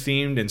Asian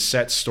themed and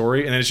set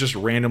story, and then it's just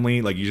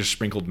randomly like you just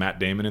sprinkled Matt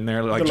Damon in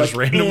there, like just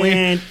randomly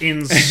and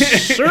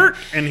insert,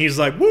 and he's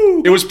like,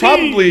 "Woo!" It was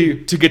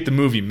probably to get the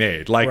movie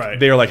made. Like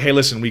they were like, "Hey,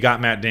 listen, we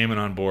got Matt Damon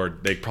on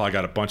board." They probably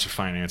got a bunch of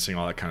financing,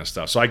 all that kind of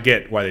stuff. So I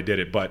get why they did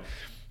it, but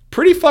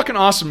pretty fucking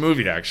awesome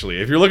movie,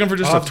 actually. If you're looking for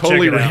just a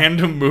totally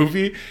random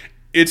movie,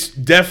 it's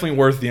definitely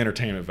worth the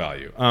entertainment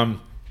value.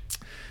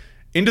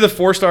 Into the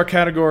 4-star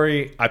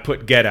category, I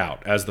put Get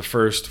Out as the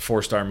first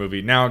 4-star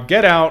movie. Now,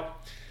 Get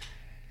Out,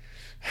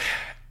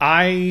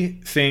 I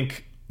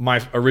think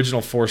my original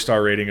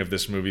 4-star rating of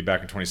this movie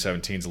back in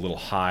 2017 is a little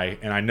high,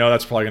 and I know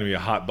that's probably going to be a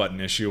hot button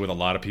issue with a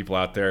lot of people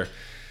out there.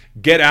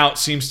 Get Out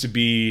seems to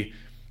be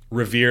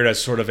revered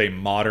as sort of a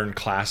modern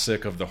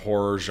classic of the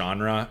horror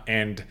genre,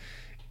 and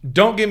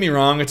don't get me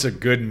wrong, it's a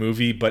good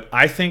movie, but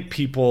I think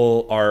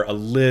people are a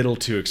little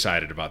too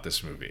excited about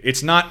this movie.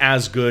 It's not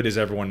as good as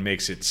everyone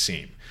makes it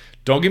seem.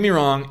 Don't get me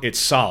wrong, it's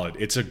solid.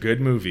 It's a good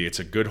movie. It's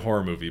a good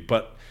horror movie,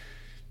 but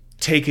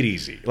take it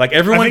easy. Like,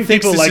 everyone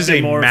thinks this is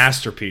a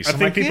masterpiece. I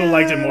think people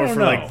liked it more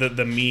for like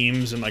the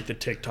memes and like the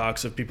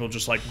TikToks of people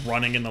just like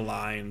running in the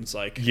lines.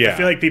 Like, I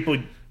feel like people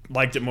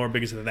liked it more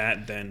because of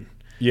that than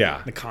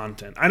the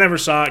content. I never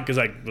saw it because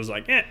I was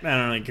like, I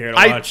don't really care to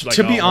watch like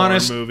to be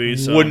honest, movie.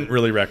 So. Wouldn't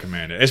really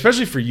recommend it,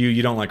 especially for you.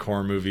 You don't like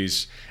horror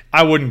movies.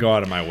 I wouldn't go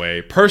out of my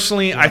way.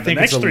 Personally, I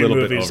think it's a little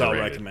bit overrated. I'll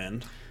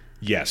recommend.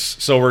 Yes.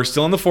 So we're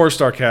still in the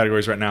 4-star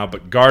categories right now,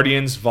 but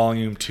Guardians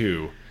Volume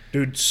 2.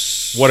 Dude,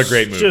 what a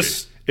great movie.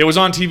 It was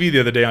on TV the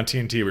other day on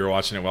TNT. We were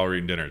watching it while we were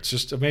eating dinner. It's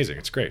just amazing.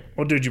 It's great.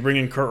 Well, dude, you bring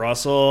in Kurt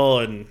Russell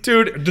and...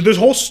 Dude, this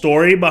whole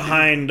story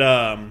behind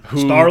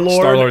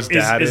Star-Lord's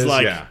dad is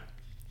like...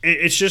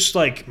 It's just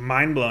like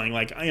mind blowing.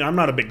 Like, I'm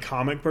not a big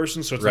comic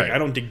person, so it's like I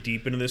don't dig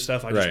deep into this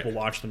stuff. I just will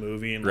watch the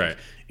movie and like,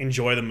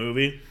 enjoy the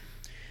movie.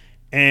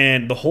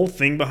 And the whole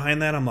thing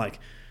behind that, I'm like,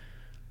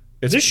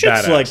 this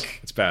shit's like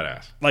it's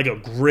badass. Like a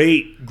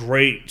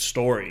great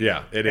story.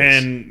 Yeah, it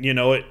is. And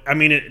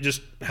it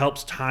just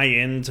helps tie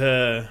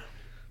into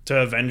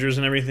Avengers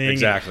and everything.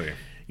 Exactly.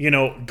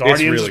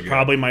 Guardians is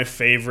probably my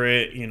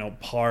favorite,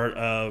 part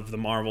of the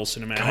Marvel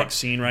cinematic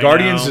scene right now.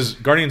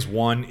 Guardians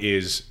 1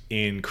 is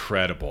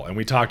incredible. And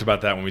we talked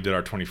about that when we did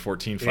our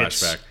 2014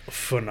 flashback. It's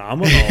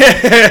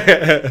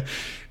phenomenal.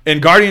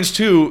 And Guardians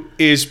 2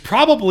 is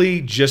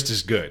probably just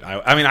as good.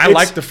 I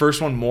like the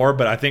first one more,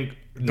 but I think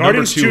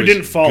Guardians 2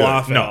 didn't fall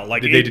off at no, all.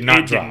 Like, they did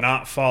not drop. Did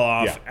not fall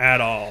off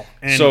at all.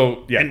 And,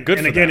 good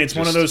for again, them. It's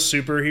one of those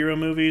superhero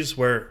movies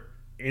where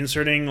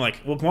inserting,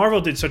 Marvel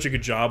did such a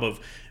good job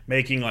of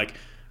making,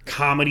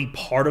 comedy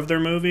part of their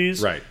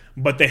movies, right?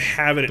 But they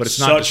have it at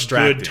such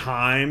good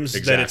times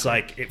that it's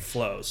it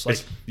flows.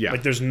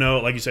 There's no,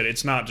 like you said,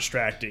 it's not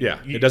distracting. Yeah,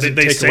 it doesn't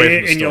take away from the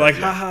story. And you're like,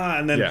 haha,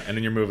 and then and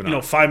then you're moving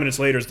on. 5 minutes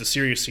later is the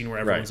serious scene where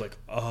everyone's like,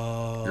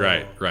 oh,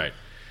 right.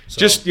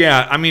 So,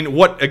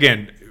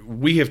 again,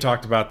 we have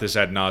talked about this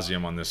ad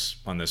nauseum on this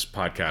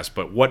podcast,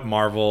 but what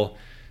Marvel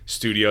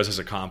Studios has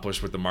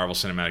accomplished with the Marvel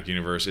Cinematic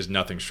Universe is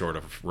nothing short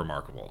of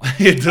remarkable.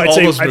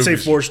 I'd say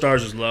 4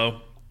 stars is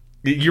low.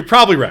 You're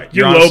probably right.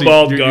 You're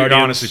lowballed. You're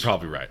honestly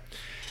probably right.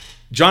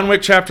 John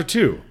Wick Chapter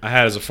 2, I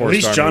had as a 4-star movie.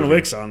 At least John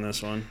Wick's on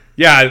this one.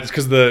 Yeah, it's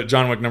because the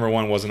John Wick number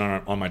 1 wasn't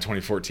on my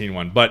 2014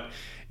 one. But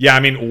Yeah, I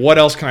mean, what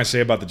else can I say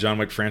about the John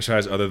Wick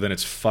franchise other than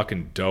it's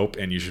fucking dope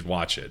and you should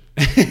watch it?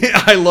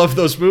 I love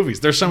those movies.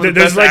 They're some of the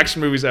best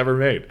action movies ever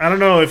made. I don't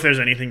know if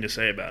there's anything to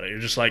say about it. You're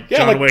just like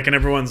John Wick, and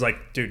everyone's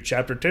like, dude,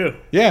 chapter 2.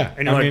 Yeah.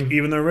 And you're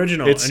even the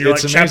original. And you're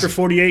like, amazing. chapter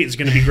 48 is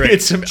going to be great.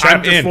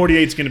 Chapter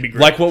 48 is going to be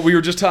great. Like what we were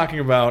just talking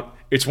about,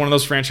 it's one of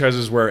those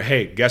franchises where,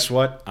 hey, guess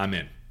what? I'm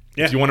in.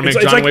 Yeah. If you want to make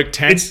John Wick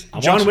 10,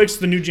 John Wick's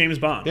the new James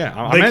Bond. Yeah,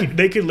 I'm in.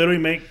 They could literally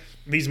make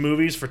these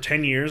movies for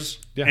 10 years,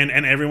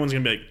 and everyone's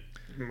going to be like,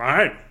 all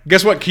right.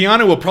 Guess what?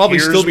 Keanu will probably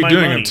still be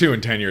doing them too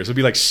in 10 years. He'll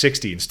be like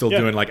 60 and still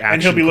doing like action choreography.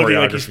 And he'll be looking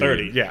like he's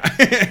 30.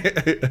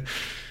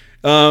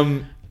 Yeah.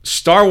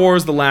 Star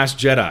Wars The Last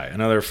Jedi,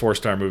 another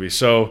 4-star movie.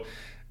 So,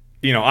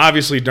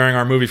 obviously during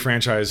our movie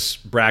franchise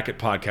bracket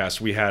podcast,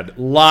 we had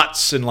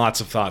lots and lots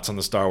of thoughts on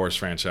the Star Wars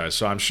franchise.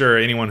 So I'm sure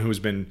anyone who's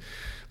been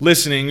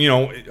listening,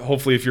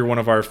 hopefully if you're one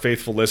of our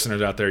faithful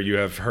listeners out there, you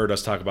have heard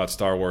us talk about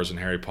Star Wars and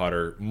Harry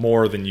Potter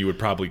more than you would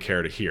probably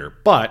care to hear.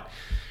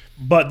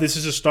 But this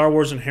is a Star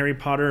Wars and Harry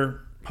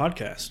Potter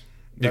podcast.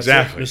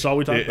 Exactly. That's all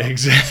we talk about.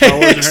 Exactly. Star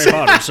Wars and Harry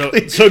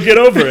Potter. So get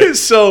over it.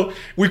 So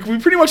we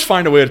pretty much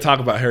find a way to talk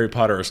about Harry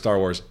Potter or Star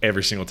Wars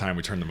every single time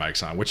we turn the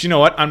mics on, which you know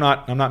what? I'm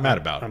not mad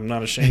about. I'm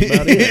not ashamed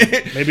about it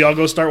either. Maybe I'll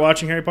go start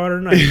watching Harry Potter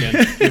tonight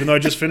again, even though I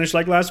just finished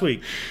like last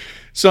week.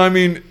 So, I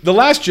mean, The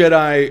Last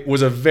Jedi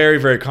was a very,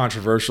 very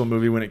controversial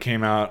movie when it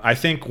came out. I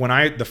think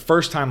the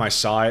first time I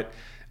saw it,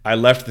 I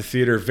left the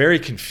theater very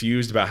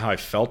confused about how I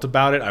felt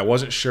about it. I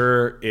wasn't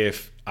sure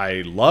if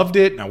I loved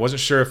it, and I wasn't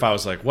sure if I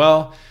was like,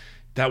 well,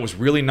 that was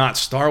really not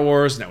Star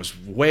Wars, and that was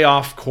way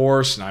off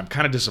course, and I'm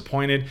kind of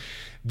disappointed.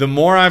 The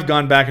more I've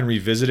gone back and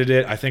revisited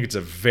it, I think it's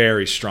a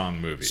very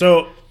strong movie.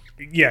 So,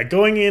 yeah,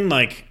 going in,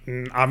 like,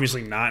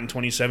 obviously not in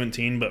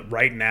 2017, but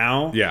right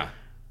now, yeah,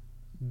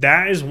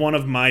 that is one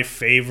of my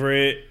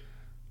favorite,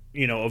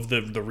 of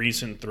the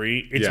recent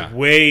 3. It's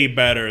way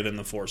better than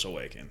The Force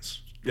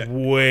Awakens. Yeah.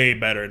 Way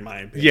better in my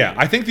opinion. Yeah,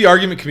 I think the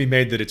argument can be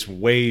made that it's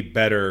way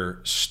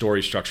better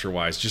story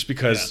structure-wise, just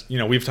because,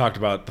 we've talked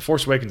about The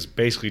Force Awakens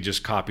basically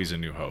just copies A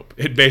New Hope.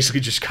 It basically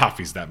just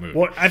copies that movie.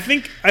 Well, I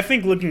think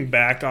looking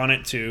back on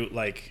it too,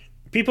 like,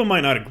 people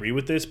might not agree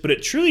with this, but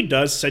it truly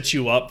does set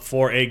you up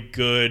for a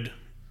good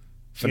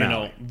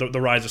finale. The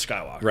Rise of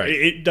Skywalker. Right.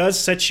 It does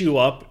set you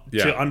up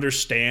to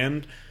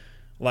understand.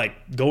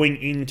 Like,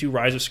 going into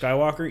Rise of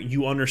Skywalker,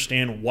 you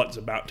understand what's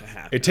about to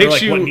happen. It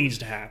takes what needs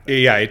to happen.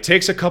 Yeah, it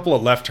takes a couple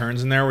of left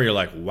turns in there where you're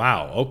like,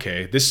 wow,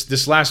 okay,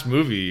 this last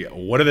movie,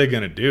 what are they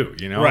going to do?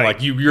 Right.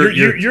 Like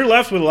you're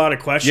left with a lot of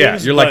questions. Yeah,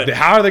 you're like,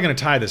 how are they going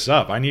to tie this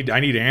up? I need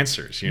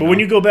answers. But when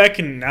you go back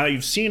and now that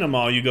you've seen them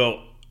all, you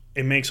go,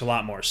 it makes a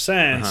lot more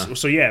sense. Uh-huh.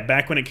 So yeah,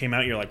 back when it came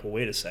out, you're like, well,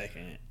 wait a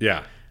second.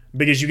 Yeah.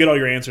 Because you get all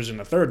your answers in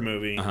the third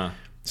movie. Uh-huh.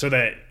 So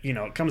that,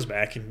 it comes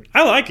back, and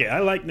I like it. I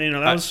like,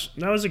 that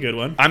was a good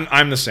one.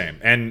 I'm the same.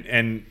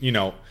 And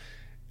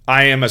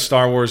I am a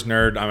Star Wars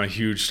nerd. I'm a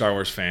huge Star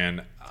Wars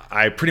fan.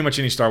 I pretty much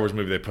any Star Wars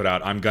movie they put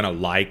out, I'm going to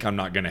like. I'm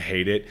not going to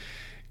hate it.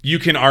 You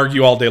can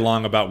argue all day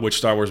long about which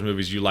Star Wars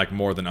movies you like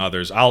more than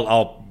others.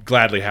 I'll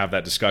gladly have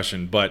that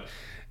discussion. But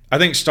I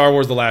think Star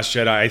Wars The Last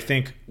Jedi, I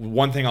think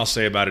one thing I'll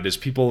say about it is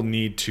people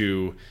need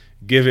to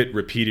give it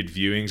repeated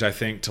viewings, I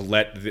think, to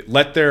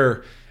let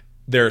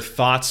their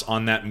thoughts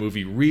on that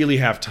movie really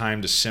have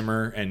time to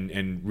simmer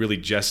and really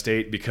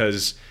gestate,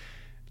 because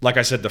like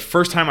I said, the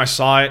first time I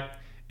saw it,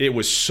 it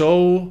was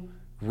so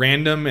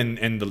random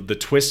and the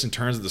twists and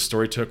turns that the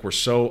story took were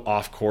so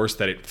off course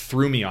that it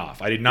threw me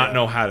off. I did not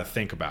know how to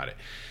think about it.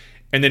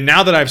 And then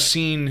now that I've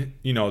seen,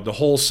 the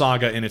whole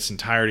saga in its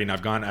entirety, and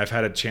I've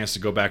had a chance to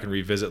go back and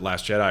revisit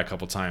Last Jedi a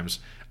couple times,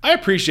 I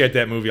appreciate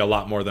that movie a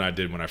lot more than I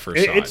did when I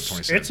first saw it in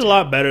 2017. It's a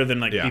lot better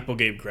than people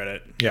gave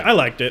credit. Yeah. I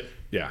liked it.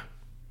 Yeah.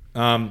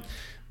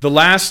 The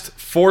last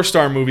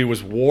 4-star movie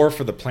was War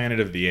for the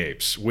Planet of the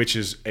Apes, which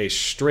is a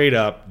straight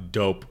up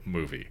dope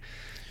movie.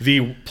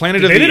 The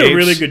Planet of the Apes. They did a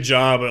really good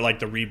job at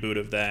the reboot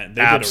of that.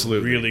 They did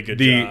a really good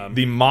job.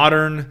 The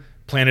modern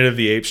Planet of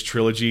the Apes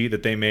trilogy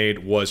that they made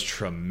was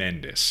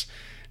tremendous.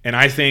 And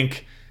I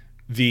think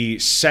the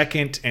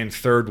second and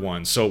third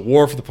one, so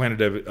War for the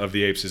Planet of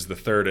the Apes is the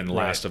third and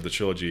last of the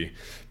trilogy.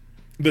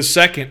 The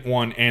second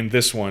one and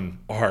this one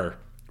are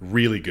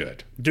really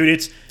good,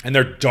 dude. And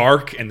they're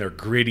dark and they're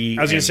gritty.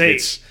 I was gonna say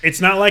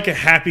it's not like a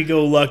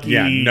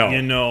happy-go-lucky,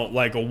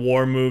 like a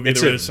war movie.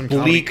 It's a some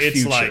bleak future.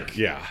 It's like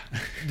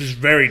just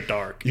very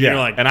dark. Yeah, you're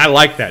like, and I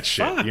like that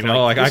shit.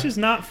 This is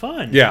not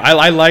fun. Yeah,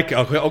 I like.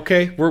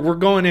 Okay, we're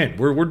going in.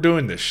 We're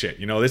doing this shit.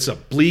 It's a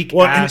bleak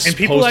ass and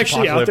people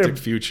actually out there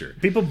future.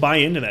 People buy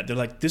into that. They're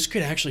like, this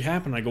could actually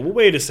happen. I go, well,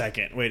 wait a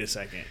second.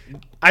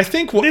 I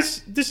think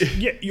this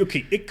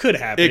okay, it could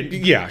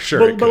happen.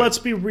 Sure. But let's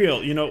be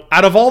real.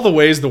 Out of all the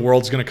ways the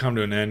world's going to come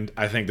to an end,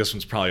 I think this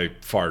one's probably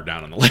far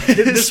down on the list.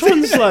 This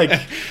one's like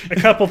a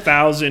couple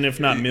thousand, if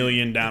not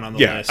million, down on the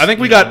list. I think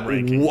we got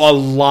a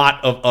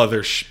lot of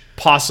other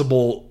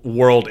possible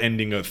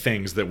world-ending of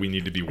things that we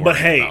need to be worried about. But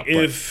hey,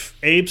 if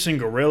apes and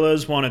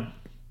gorillas want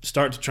to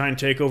start to try and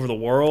take over the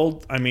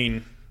world, I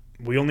mean,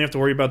 we only have to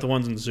worry about the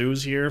ones in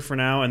zoos here for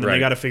now, and then they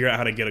got to figure out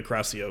how to get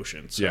across the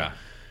ocean. So. Yeah.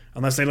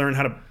 unless they learn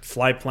how to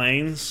fly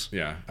planes.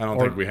 Yeah, I don't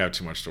think we have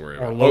too much to worry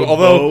about.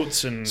 Although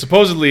boats and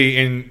supposedly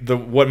in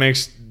what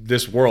makes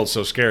this world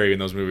so scary in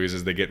those movies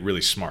is they get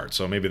really smart.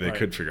 So maybe they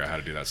could figure out how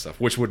to do that stuff,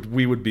 which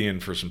we would be in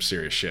for some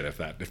serious shit if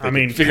they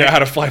could figure out how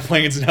to fly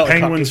planes and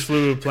helicopters. Penguins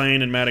flew a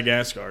plane in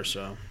Madagascar,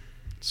 so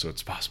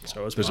it's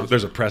possible.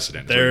 There's a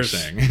precedent. There's,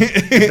 what you're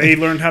saying. They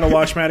learned how to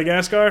watch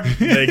Madagascar.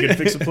 They could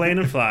fix a plane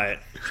and fly it.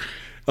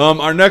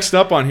 Our next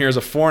up on here is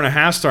a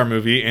 4.5 star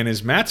movie and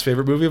is Matt's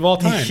favorite movie of all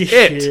time.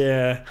 It.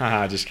 Yeah.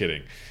 Haha, just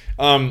kidding.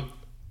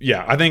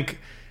 Yeah, I think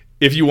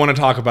if you want to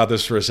talk about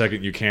this for a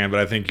second, you can, but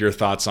I think your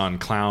thoughts on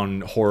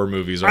clown horror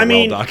movies are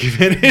well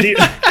documented.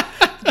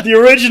 The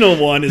original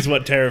one is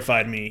what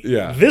terrified me.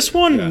 Yeah. This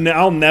one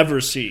I'll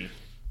never see.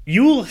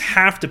 You'll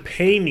have to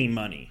pay me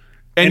money.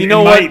 And you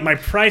know what? My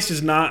price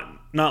is not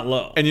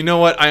low. And you know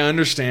what? I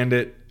understand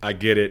it. I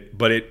get it,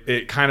 but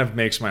it kind of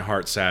makes my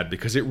heart sad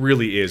because it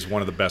really is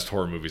one of the best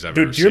horror movies I've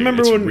ever seen. Do you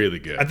remember when really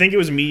good? I think it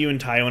was me, you,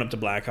 and Ty went up to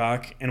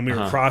Blackhawk, and we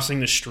were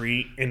crossing the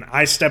street, and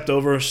I stepped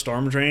over a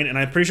storm drain, and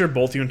I'm pretty sure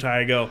both you and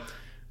Ty go,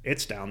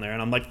 "It's down there,"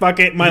 and I'm like, "Fuck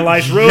it, my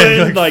life's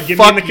ruined. Like, get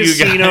me in the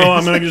casino.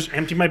 I'm gonna just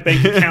empty my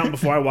bank account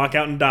before I walk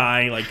out and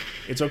die. Like,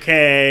 it's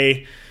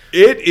okay."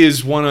 It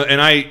is one of, and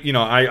I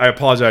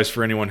apologize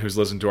for anyone who's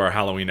listened to our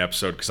Halloween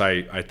episode because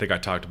I think I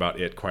talked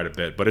about it quite a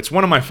bit, but it's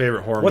one of my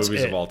favorite horror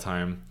movies of all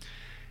time.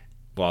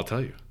 Well, I'll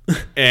tell you.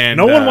 And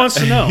no one wants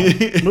to know.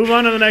 Move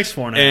on to the next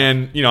one.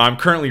 And I'm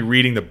currently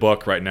reading the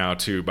book right now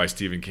too by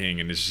Stephen King,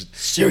 and it's just,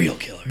 serial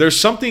killer. There's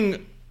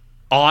something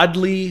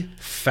oddly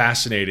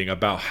fascinating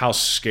about how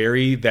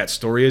scary that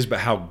story is,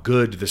 but how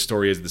good the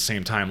story is at the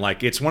same time.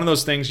 Like, it's one of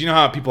those things. You know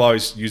how people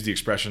always use the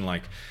expression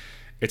like,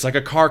 it's like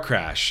a car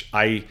crash.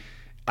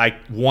 I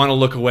want to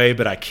look away,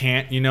 but I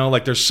can't,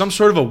 like there's some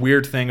sort of a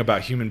weird thing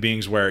about human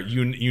beings where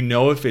you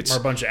know if it's... We're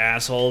a bunch of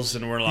assholes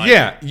and we're like...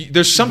 Yeah,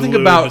 there's something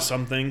about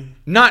something.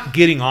 Not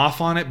getting off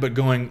on it, but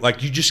going,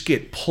 like, you just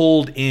get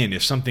pulled in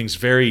if something's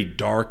very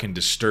dark and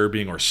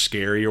disturbing or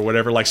scary or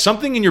whatever. Like,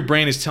 something in your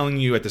brain is telling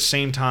you at the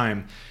same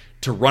time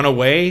to run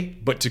away,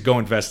 but to go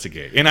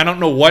investigate. And I don't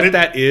know what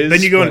that is.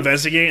 Then you go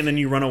investigate, and then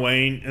you run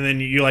away, and then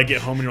you like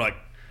get home and you're like,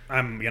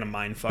 I'm going to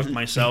mind fuck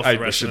myself the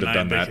rest of the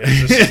night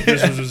because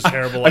this was a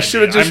terrible idea. I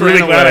should have just I'm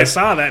really ran glad away. I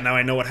saw that. Now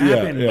I know what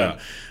happened. Yeah.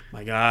 But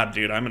my God,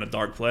 dude, I'm in a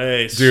dark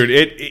place. Dude,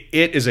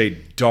 it is a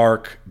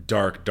dark,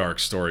 dark, dark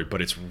story,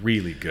 but it's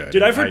really good.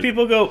 Dude, I've heard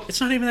people go, it's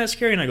not even that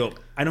scary. And I go,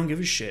 I don't give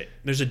a shit.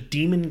 There's a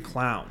demon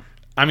clown.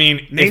 I mean,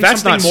 Name if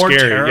that's not more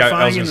scary,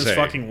 terrifying in this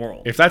fucking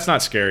world. If that's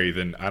not scary,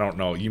 then I don't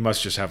know. You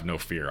must just have no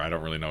fear. I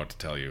don't really know what to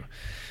tell you.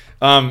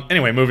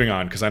 Anyway, moving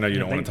on, because I know you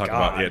don't want to talk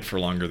about it for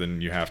longer than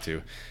you have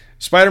to.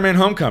 Spider-Man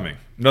Homecoming,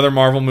 another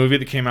Marvel movie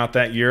that came out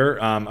that year.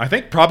 I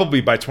think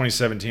probably by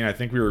 2017, I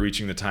think we were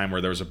reaching the time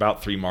where there was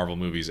about 3 Marvel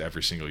movies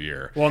every single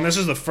year. Well, and this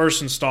is the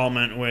first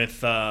installment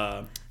with...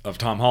 of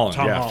Tom Holland,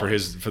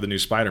 for the new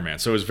Spider-Man.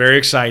 So it was very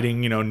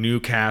exciting, new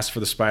cast for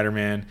the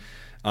Spider-Man.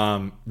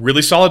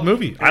 Really solid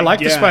movie. I like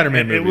the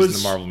Spider-Man movies and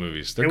the Marvel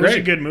movies. They're great. It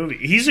was a good movie.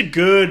 He's a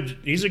good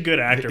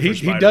actor for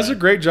Spider-Man. He does a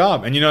great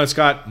job. And it's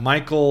got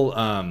Michael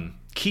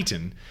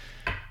Keaton,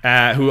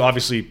 who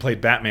obviously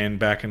played Batman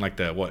back in like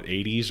the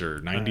 80s or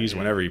 90s,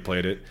 whenever he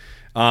played it.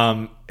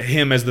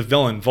 Him as the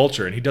villain,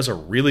 Vulture, and he does a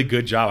really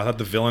good job. I thought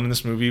the villain in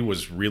this movie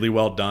was really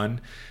well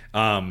done.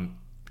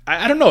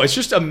 I don't know. It's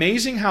just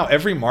amazing how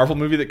every Marvel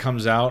movie that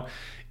comes out,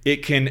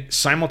 it can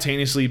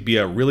simultaneously be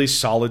a really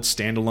solid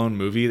standalone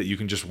movie that you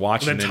can just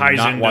watch and then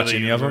not watch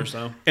any of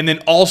them. And then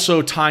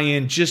also tie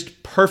in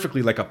just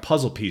perfectly like a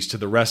puzzle piece to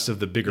the rest of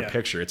the bigger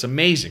picture. It's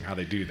amazing how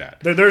they do that.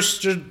 They're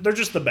just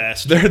the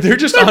best. They're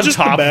just on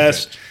top of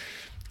it.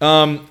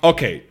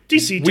 Okay.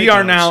 DC, we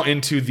are now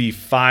into the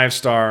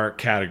 5-star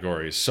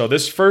categories. So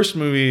this first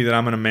movie that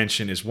I'm going to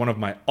mention is one of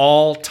my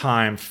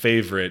all-time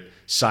favorite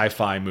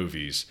sci-fi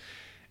movies,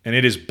 and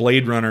it is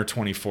Blade Runner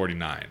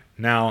 2049.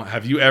 Now,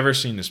 have you ever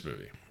seen this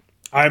movie?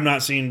 I have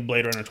not seen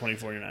Blade Runner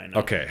 2049. No.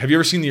 Okay. Have you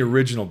ever seen the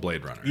original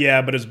Blade Runner?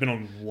 Yeah, but it's been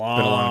a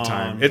long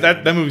time.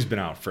 That movie's been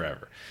out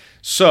forever.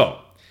 So,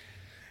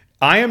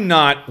 I am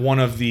not one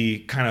of the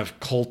kind of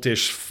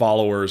cultish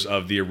followers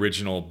of the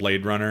original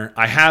Blade Runner.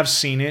 I have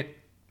seen it.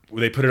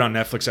 They put it on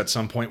Netflix at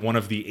some point, one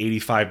of the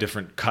 85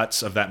 different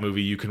cuts of that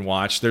movie you can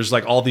watch. There's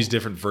like all these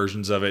different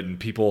versions of it,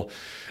 and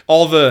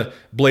all the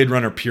Blade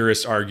Runner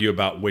purists argue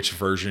about which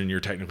version you're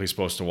technically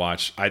supposed to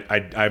watch.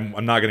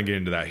 I'm not going to get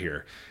into that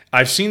here.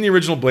 I've seen the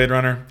original Blade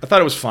Runner. I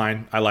thought it was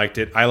fine. I liked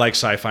it. I like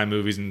sci-fi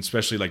movies, and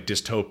especially like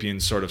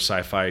dystopian sort of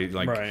sci-fi.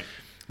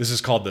 This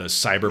is called the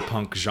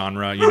cyberpunk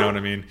genre. You know what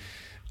I mean?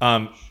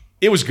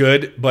 It was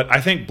good, but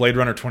I think Blade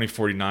Runner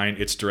 2049,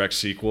 its direct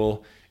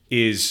sequel,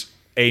 is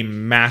a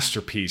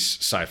masterpiece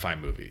sci-fi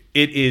movie.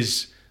 It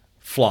is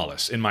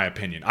flawless, in my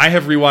opinion. I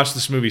have rewatched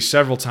this movie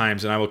several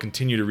times, and I will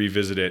continue to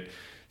revisit it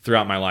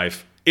throughout my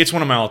life. It's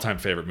one of my all-time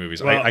favorite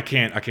movies. Well, I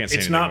can't say anything more about it.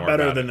 It's not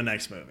better than the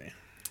next movie.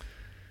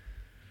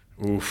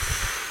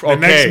 Oof. The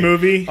next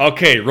movie.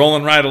 Okay,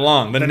 rolling right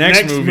along. The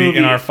next movie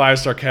in our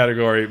 5-star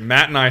category,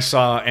 Matt and I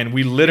saw, and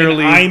we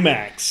literally in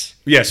IMAX.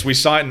 Yes, we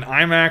saw it in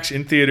IMAX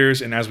in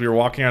theaters, and as we were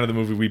walking out of the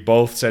movie, we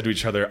both said to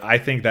each other, I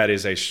think that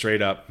is a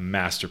straight up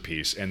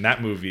masterpiece, and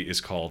that movie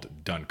is called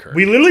Dunkirk.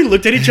 We literally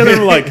looked at each other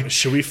and were like,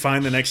 should we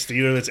find the next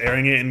theater that's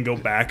airing it and go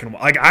back? And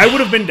like, I would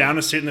have been down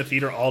to sit in the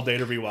theater all day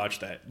to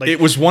rewatch that. Like,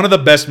 it was one of the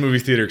best movie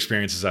theater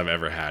experiences I've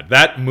ever had.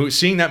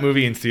 Seeing that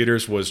movie in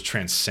theaters was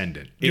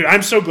transcendent. Dude,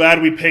 I'm so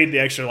glad we paid the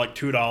extra like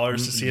 $2 to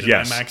see it in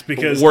IMAX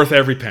because worth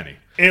every penny.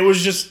 It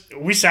was just,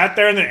 we sat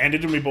there and then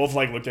ended and we both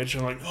like looked at each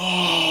other like,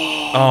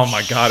 oh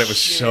my God, it was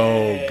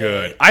so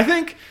good. I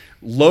think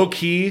low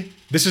key,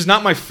 this is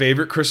not my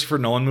favorite Christopher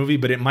Nolan movie,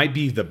 but it might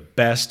be the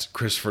best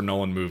Christopher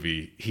Nolan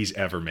movie he's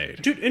ever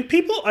made. Dude, and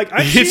people, like,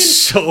 I've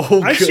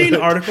seen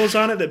articles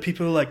on it that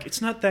people are like, it's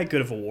not that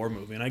good of a war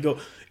movie. And I go,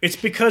 it's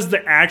because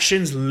the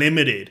action's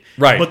limited.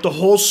 Right. But the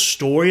whole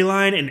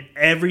storyline and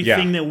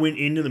everything that went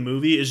into the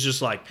movie is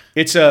just like,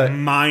 it's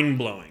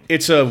mind-blowing.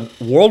 It's a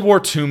World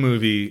War II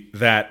movie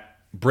that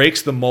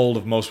breaks the mold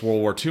of most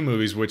World War II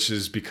movies, which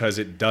is because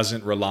it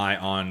doesn't rely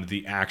on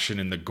the action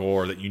and the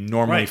gore that you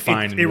normally find in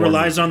war movies. It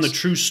relies on the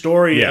true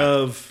story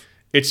of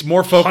it's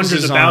more focuses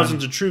hundreds of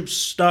thousands of troops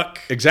stuck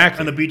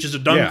on the beaches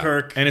of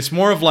Dunkirk. And it's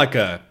more of like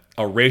a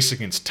race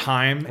against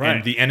time.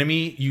 And the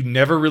enemy, you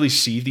never really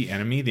see the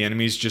enemy. The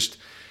enemy's just,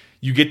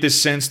 you get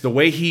this sense, the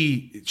way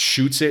he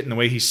shoots it and the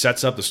way he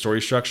sets up the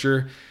story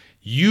structure,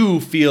 you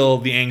feel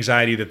the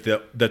anxiety that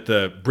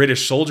the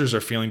British soldiers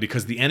are feeling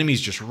because the enemy's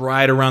just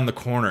right around the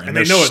corner and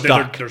they're know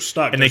stuck. They're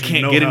stuck and they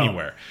can't get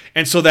anywhere.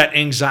 And so that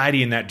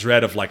anxiety and that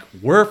dread of like,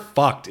 we're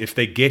fucked if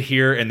they get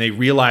here and they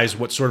realize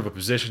what sort of a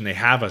position they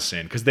have us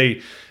in, because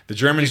the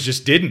Germans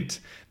just didn't.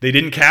 They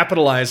didn't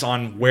capitalize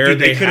on where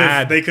they could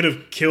have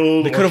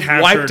killed. They could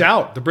have wiped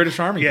out the British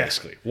army,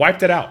 basically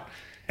wiped it out.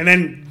 And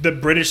then the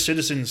British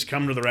citizens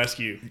come to the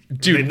rescue.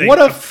 Dude,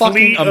 what a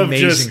fucking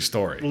amazing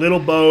story. Little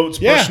boats,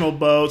 personal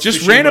boats.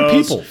 Just random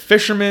people,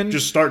 fishermen.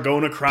 Just start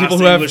going across people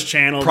the English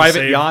Channel.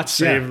 Private yachts.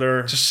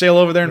 Just sail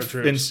over there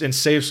and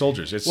save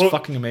soldiers. It's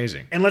fucking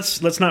amazing. And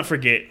let's not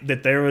forget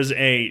that there was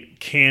a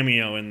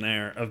cameo in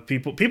there of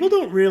people. People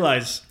don't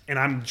realize, and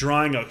I'm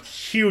drawing a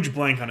huge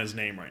blank on his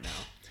name right now.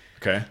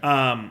 Okay.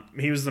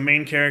 He was the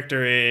main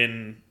character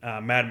in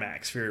Mad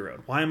Max: Fury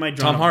Road. Why am I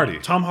drawing? Tom Hardy.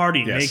 Tom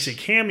Hardy makes a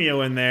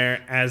cameo in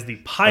there as the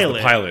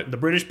pilot. The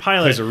British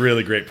pilot. Plays a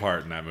really great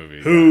part in that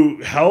movie.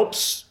 Who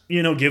helps,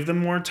 give them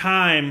more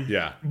time.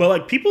 Yeah. But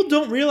like people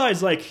don't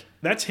realize like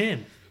that's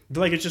him.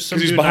 Like it's just some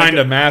dude. He's behind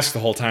a mask the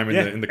whole time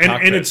in the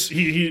cockpit. And it's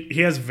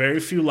he has very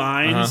few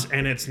lines,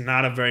 and it's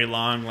not a very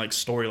long like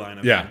storyline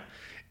of him.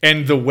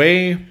 And the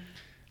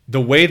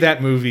way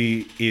that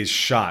movie is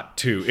shot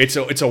too, it's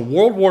a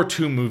World War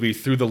II movie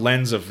through the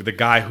lens of the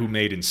guy who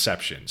made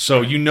Inception.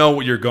 So you know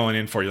what you're going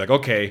in for. You're like,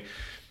 okay,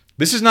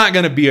 this is not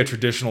going to be a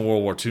traditional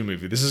World War II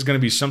movie. This is going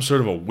to be some sort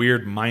of a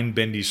weird,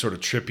 mind-bendy, sort of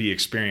trippy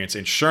experience.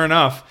 And sure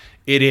enough,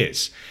 it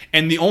is.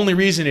 And the only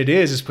reason it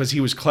is because he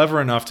was clever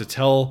enough to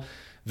tell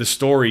the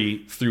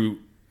story through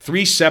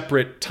 3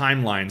 separate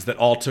timelines that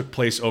all took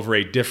place over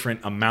a different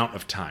amount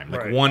of time.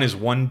 Like one is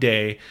 1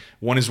 day,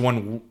 one is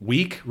 1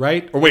 week,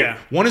 right? Or wait,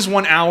 one is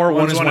 1 hour,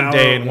 one is 1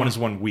 day, and one is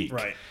 1 week.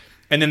 Right.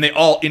 And then they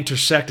all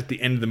intersect at the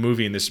end of the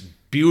movie in this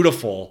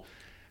beautiful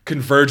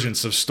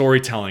convergence of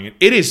storytelling. And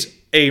it is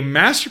a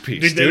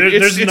masterpiece, dude.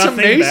 There's it's nothing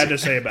amazing. bad to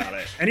say about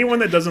it. Anyone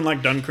that doesn't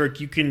like Dunkirk,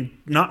 you can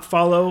not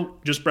follow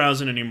Just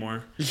Browsing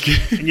anymore.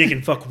 And you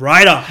can fuck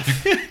right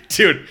off.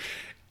 Dude,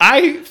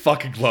 I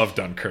fucking love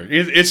Dunkirk.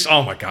 It's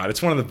oh my God,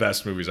 it's one of the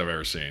best movies I've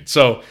ever seen.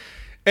 So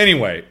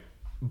anyway,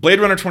 Blade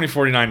Runner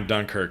 2049 and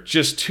Dunkirk,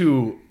 just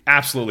 2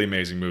 absolutely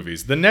amazing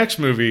movies. The next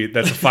movie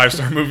that's a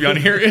 5-star movie on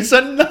here is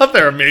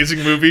another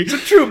amazing movie. It's a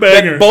true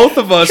banger. That both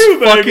of us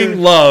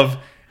fucking love.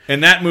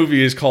 And that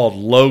movie is called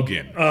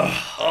Logan.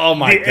 Oh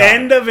my God. The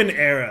end of an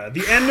era.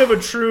 The end of a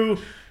true,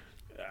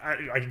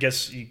 I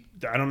guess,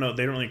 I don't know,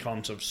 they don't really call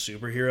themselves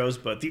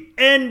superheroes, but the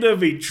end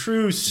of a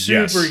true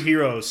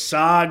superhero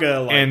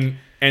saga.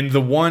 And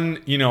the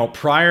one,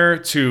 prior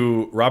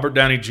to Robert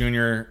Downey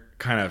Jr.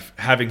 kind of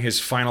having his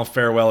final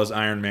farewell as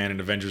Iron Man in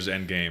Avengers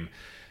Endgame,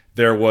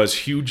 there was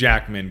Hugh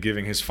Jackman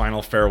giving his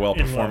final farewell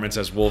performance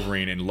as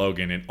Wolverine in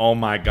Logan. And oh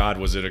my God,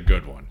 was it a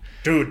good one.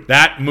 Dude.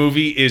 That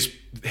movie is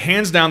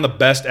hands down the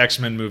best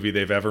X-Men movie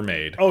they've ever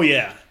made. Oh,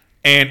 yeah.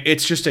 And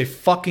it's just a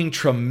fucking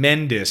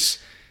tremendous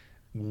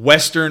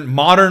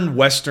modern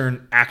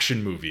Western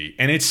action movie.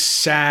 And it's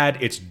sad,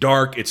 it's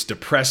dark, it's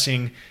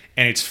depressing,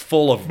 and it's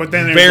full of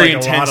very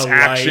intense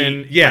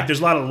action. Yeah. Like,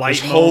 there's a lot of light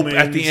hope moments.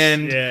 at the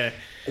end. Yeah.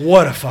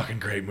 What a fucking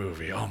great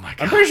movie. Oh my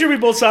God. I'm pretty sure we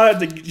both saw it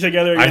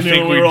together. I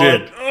think we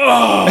did. Like,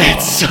 oh,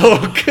 it's so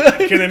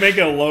good. Can they make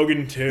a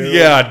Logan 2?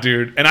 Yeah,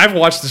 dude. And I've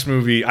watched this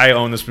movie. I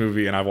own this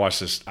movie, and I've watched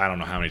this I don't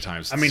know how many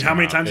times. I mean, how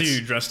many times have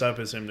you dressed up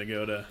as him to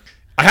go to...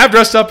 I have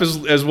dressed up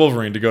as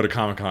Wolverine to go to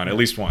Comic-Con at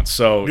least once.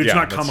 So it's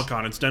not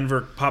Comic-Con. It's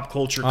Denver Pop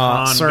Culture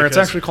Con. Sir, it's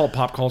actually called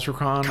Pop Culture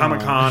Con.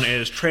 Comic-Con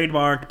is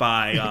trademarked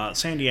by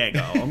San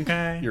Diego.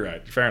 Okay? You're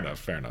right. Fair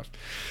enough.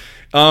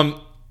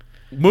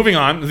 Moving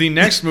on, the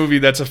next movie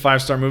that's a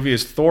 5-star movie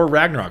is Thor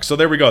Ragnarok. So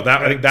there we go.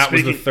 I think that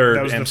was the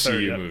third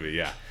MCU movie.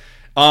 Yeah.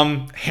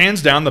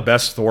 Hands down the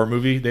best Thor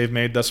movie they've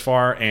made thus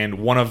far, and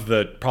one of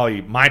the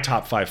probably my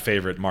top 5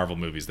 favorite Marvel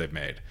movies they've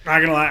made. Not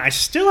gonna lie, I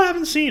still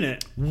haven't seen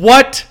it.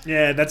 What?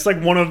 Yeah, that's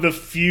like one of the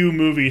few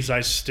movies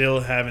I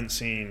still haven't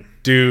seen.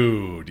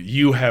 Dude,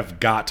 you have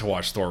got to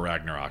watch Thor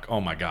Ragnarok.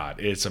 Oh my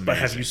god, it's amazing. But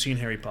have you seen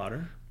Harry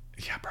Potter?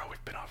 Yeah, bro,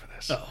 we've been over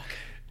this. Oh,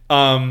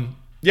 okay.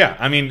 Yeah,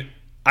 I mean,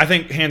 I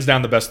think hands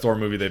down the best Thor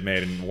movie they've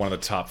made, and one of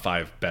the top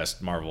 5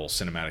 best Marvel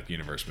Cinematic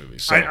Universe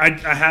movies. So, I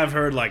have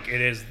heard like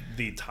it is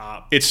the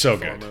top. It's so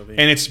Thor good, movie.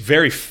 and it's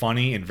very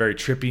funny and very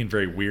trippy and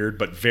very weird,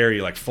 but very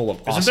like full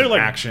of awesome Isn't there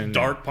like action.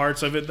 dark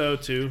parts of it though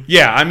too?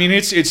 Yeah, I mean,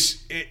 it's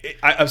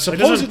Like, supposedly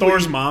doesn't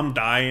Thor's mom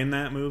die in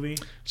that movie?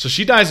 So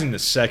she dies in the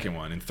second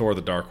one, in Thor: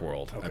 The Dark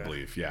World, I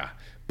believe. Yeah,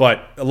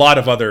 but a lot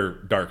of other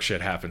dark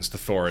shit happens to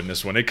Thor in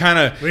this one. It kind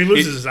of He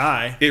loses his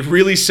eye. It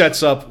really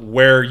sets up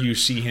where you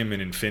see him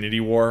in Infinity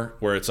War,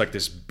 where it's like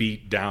this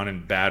beat down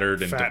and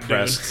battered and Fat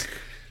depressed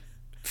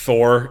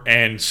Thor,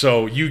 and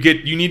so you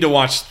need to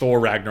watch Thor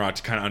Ragnarok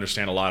to kind of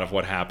understand a lot of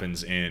what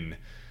happens in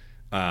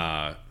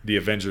the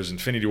Avengers: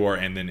 Infinity War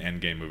and then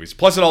Endgame movies.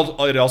 Plus, it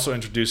also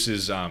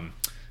introduces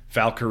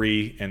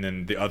Valkyrie and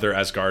then the other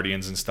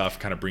Asgardians and stuff,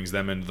 kind of brings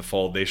them into the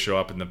fold. They show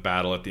up in the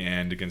battle at the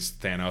end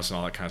against Thanos and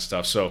all that kind of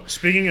stuff. So,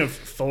 speaking of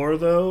Thor,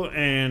 though,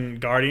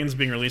 and Guardians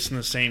being released in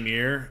the same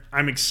year,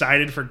 I'm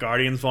excited for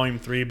Guardians Volume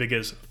 3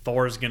 because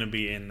Thor's going to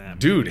be in that movie.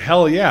 Dude,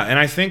 hell yeah. And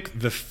I think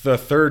the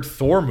third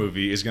Thor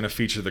movie is going to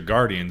feature the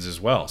Guardians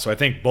as well. So I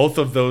think both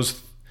of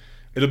those,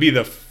 it'll be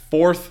the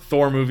 4th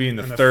Thor movie and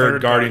the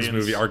third Guardians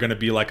movie are going to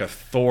be like a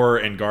Thor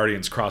and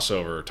Guardians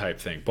crossover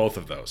type thing, both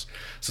of those.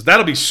 So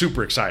that'll be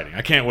super exciting.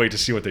 I can't wait to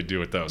see what they do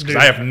with those because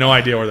I have no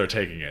idea where they're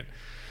taking it.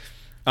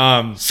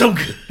 So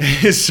good.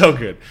 It's so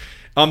good.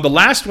 The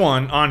last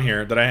one on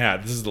here that I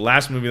had, this is the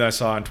last movie that I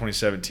saw in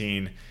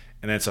 2017,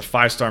 and it's a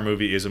 5-star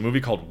movie, is a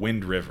movie called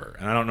Wind River.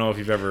 And I don't know if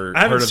you've ever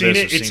heard of seen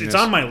this it. or seen It's this.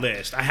 on my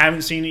list. I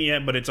haven't seen it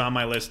yet, but it's on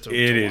my list to watch.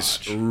 It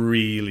is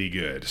really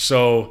good.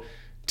 So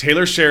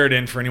Taylor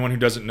Sheridan, for anyone who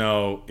doesn't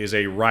know, is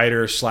a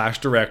writer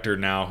 / director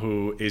now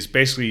who is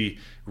basically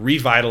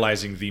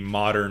revitalizing the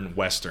modern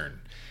Western.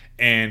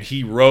 And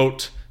he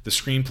wrote the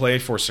screenplay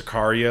for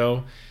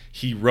Sicario.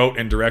 He wrote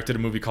and directed a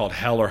movie called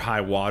Hell or High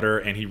Water,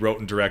 and he wrote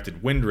and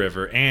directed Wind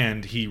River,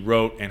 and he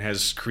wrote and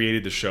has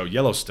created the show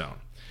Yellowstone.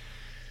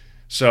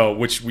 So,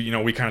 which we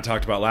kind of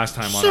talked about last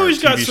time on our TV show podcast. So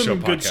he's got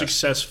some good,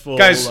 successful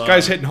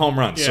guys hitting home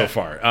runs so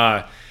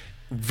far.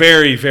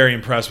 Very, very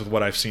impressed with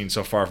what I've seen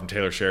so far from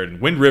Taylor Sheridan.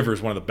 Wind River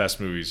is one of the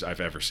best movies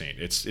I've ever seen.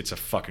 It's a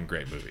fucking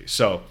great movie.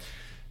 So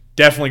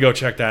definitely go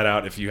check that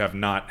out if you have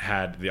not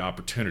had the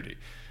opportunity.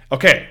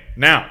 Okay,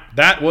 now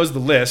that was the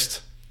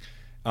list,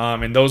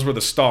 and those were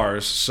the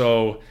stars.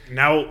 So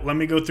now let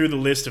me go through the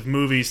list of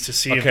movies to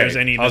see if there's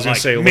any I was gonna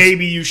say,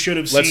 maybe you should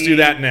have seen. Let's do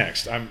that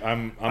next.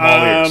 I'm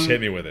all ears.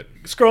 Hit me with it.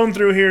 Scrolling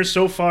through here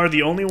so far,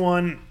 the only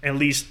one, at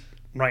least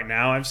right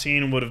now, I've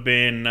seen would have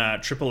been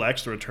Triple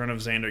X: The Return of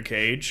Xander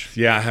Cage.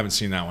 Yeah, I haven't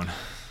seen that one.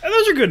 And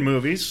those are good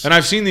movies. And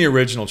I've seen the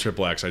original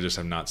Triple X. I just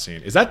have not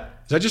seen. Is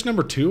that just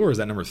number 2 or is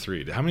that number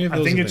 3? How many of those?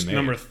 I think have it's they made?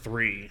 number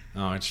 3.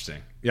 Oh,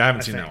 interesting. Yeah, I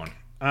haven't seen that one.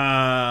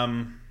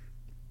 Um,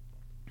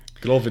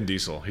 Good old Vin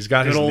Diesel. He's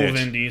got his niche. Good old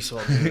Vin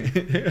Diesel.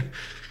 Dude.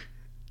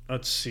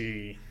 Let's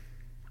see.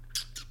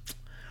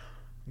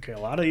 Okay, a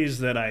lot of these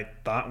that I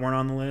thought weren't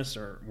on the list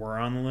or were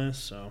on the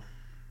list. So.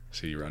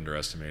 See, you're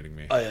underestimating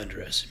me. I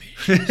underestimate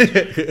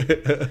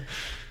you.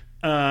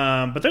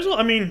 But there's,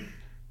 I mean,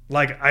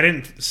 like I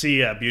didn't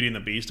see Beauty and the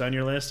Beast on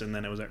your list, and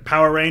then it was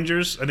Power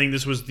Rangers. I think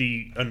this was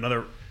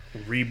another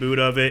reboot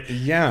of it.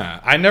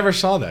 Yeah, I never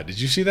saw that. Did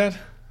you see that?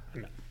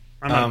 No,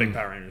 I'm not a big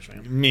Power Rangers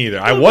fan. Me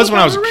either. I was when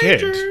I was a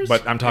kid,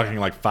 but I'm talking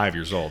like 5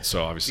 years old,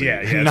 so obviously,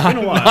 yeah, not,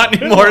 been a while.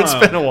 Not anymore. It's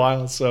been a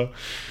while. So,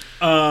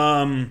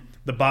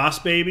 The Boss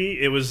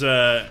Baby. It was.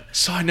 So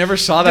I never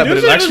saw that, but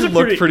it actually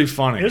looked pretty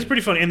funny. It was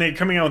pretty funny, and they're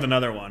coming out with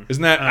another one.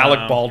 Isn't that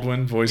Alec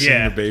Baldwin voicing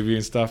yeah. the baby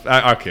and stuff?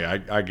 I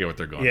get what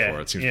they're going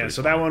for. It seems pretty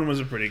so funny. that one was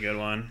a pretty good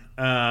one.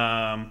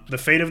 The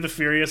Fate of the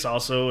Furious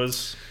also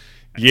was.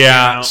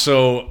 Yeah,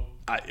 so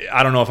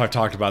I don't know if I've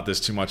talked about this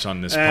too much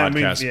on this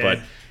podcast, but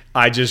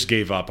I just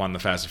gave up on the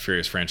Fast and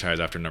Furious franchise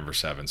after number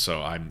 7,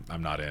 so I'm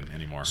not in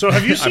anymore. So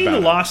have you seen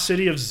The Lost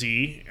City of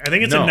Z? I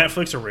think it's a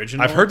Netflix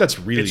original. I've heard that's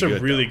really good. It's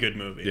a really good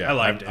movie. Yeah, I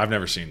liked it. I've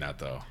never seen that,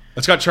 though.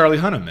 It's got Charlie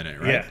Hunnam in it,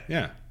 right?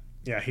 Yeah.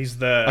 Yeah,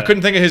 he's I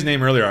couldn't think of his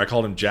name earlier. I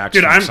called him Jax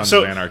from Sons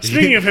of Anarchy.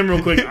 Speaking of him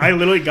real quick, I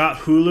literally got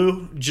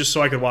Hulu just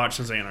so I could watch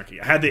Sons of Anarchy.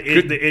 I had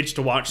the itch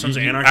to watch Sons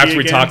of Anarchy after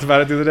we talked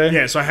about it the other day?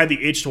 Yeah, so I had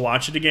the itch to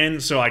watch it again,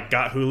 so I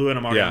got Hulu, and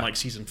I'm already on like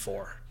season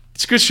 4.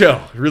 It's a good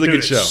show. Really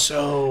good show.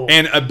 So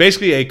and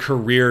basically a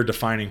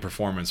career-defining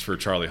performance for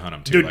Charlie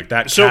Hunnam, too. Dude, like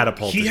that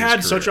catapulted he had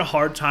his such career. a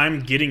hard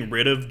time getting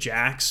rid of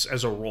Jax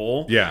as a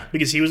role. Yeah.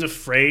 Because he was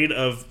afraid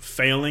of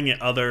failing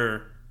at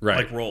other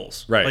like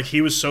roles. Right. Like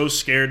he was so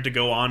scared to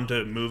go on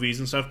to movies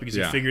and stuff because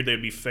he figured they'd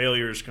be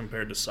failures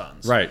compared to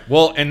Sons. Right.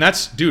 Well, and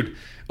that's, dude,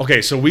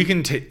 okay, so we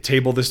can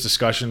table this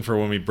discussion for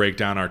when we break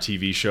down our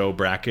TV show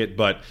bracket,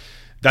 but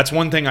that's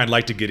one thing I'd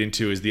like to get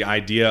into is the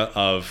idea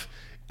of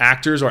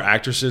actors or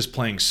actresses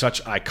playing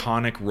such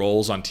iconic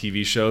roles on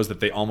TV shows that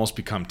they almost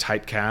become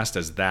typecast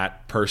as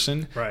that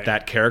person,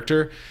 that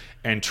character.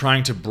 And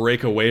trying to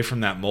break away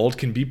from that mold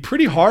can be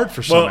pretty hard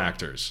for some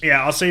actors.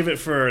 Yeah, I'll save it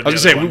for. I was going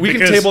to say, we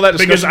can table that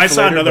discussion because I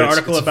saw later, another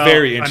article about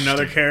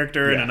another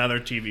character in Yeah. another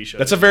TV show.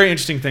 That's a very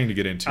interesting thing to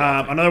get into.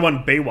 Another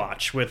one,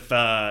 Baywatch, with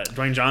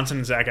Dwayne Johnson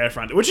and Zac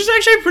Efron, which is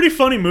actually a pretty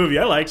funny movie.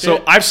 I liked it.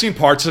 So I've seen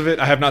parts of it.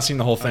 I have not seen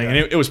the whole thing, and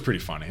it was pretty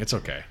funny. It's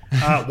okay.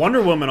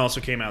 Wonder Woman also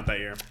came out that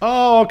year.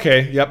 Oh,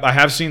 okay. Yep, I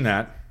have seen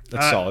that.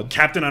 That's solid.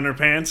 Captain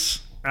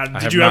Underpants.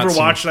 Did you ever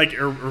watch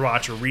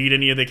or read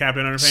any of the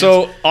Captain Underpants?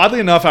 So oddly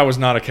enough, I was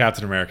not a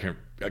Captain American.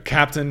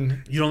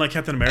 Captain. You don't like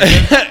Captain America?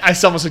 I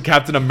almost said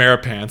Captain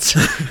Ameripants.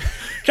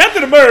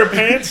 Captain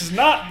Ameripants is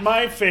not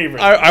my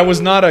favorite. I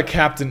was not a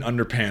Captain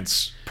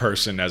Underpants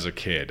person as a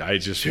kid. I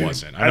just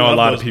wasn't. I know a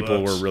lot of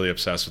people were really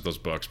obsessed with those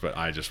books, but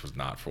I just was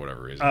not for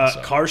whatever reason.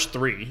 Cars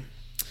 3.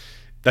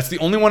 That's the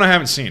only one I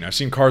haven't seen. I've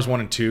seen Cars 1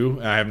 and 2,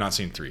 and I have not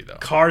seen 3, though.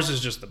 Cars is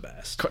just the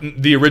best.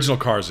 The original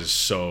Cars is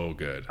so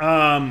good.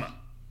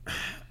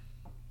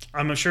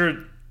 I'm sure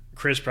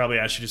Chris probably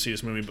asked you to see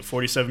this movie, but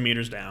 47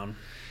 Meters Down.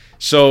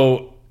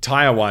 So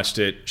Taya watched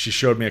it. She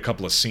showed me a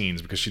couple of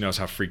scenes because she knows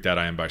how freaked out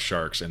I am by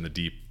sharks and the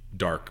deep,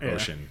 dark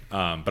ocean.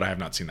 But I have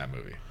not seen that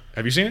movie.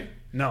 Have you seen it?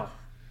 No.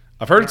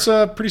 I've heard it's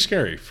pretty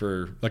scary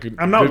for like a.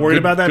 I'm not worried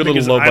about that good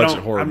because little low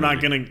budget horror I'm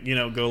not movie.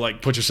 gonna go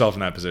like put yourself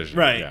in that position.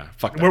 Right. Yeah.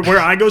 Fuck that. Where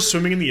I go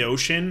swimming in the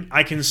ocean,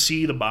 I can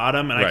see the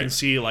bottom and I can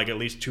see like at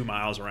least 2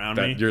 miles around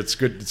me. It's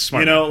good. It's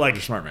smart. Like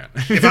you're smart man.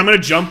 If I'm gonna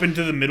jump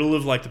into the middle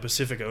of like the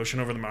Pacific Ocean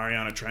over the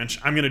Mariana Trench,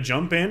 I'm gonna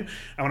jump in.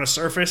 I want to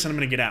surface and I'm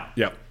gonna get out.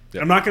 Yep.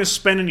 I'm not going to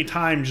spend any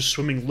time just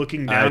swimming,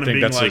 looking down, and being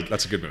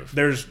that's a good move.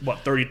 There's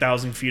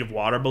 30,000 feet of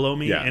water below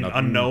me and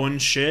unknown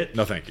shit.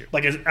 No, thank you.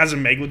 Like as a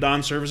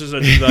Megalodon surfaces,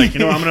 I'd be like,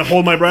 I'm going to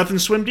hold my breath and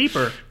swim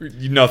deeper.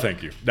 No,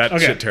 thank you. That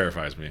shit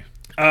terrifies me.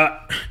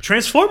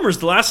 Transformers: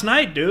 The Last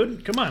Night,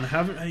 dude. Come on,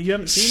 you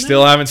haven't seen that?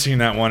 Still haven't seen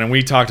that one, and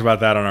we talked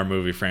about that on our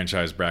movie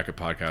franchise bracket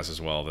podcast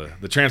as well.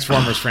 The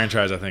Transformers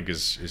franchise, I think,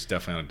 is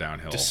definitely on a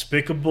downhill.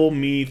 Despicable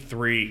Me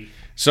 3.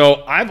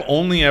 So I've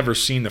only ever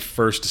seen the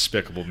first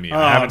Despicable Me.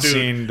 I haven't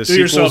seen the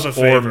sequels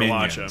or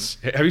Minions.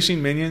 Have you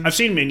seen Minions? I've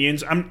seen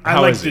Minions. I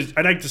like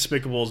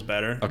Despicables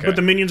better, but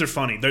the Minions are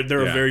funny.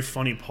 They're a very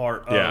funny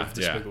part of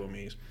Despicable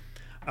Me.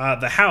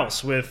 The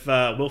House with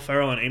Will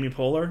Ferrell and Amy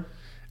Poehler.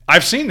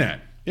 I've seen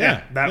that.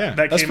 Yeah,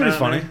 that's pretty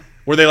funny.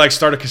 Where they like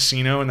start a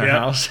casino in their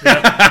house.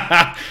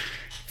 Yep.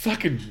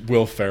 Fucking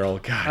Will Ferrell.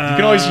 God, you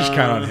can always just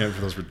count on him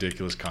for those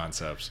ridiculous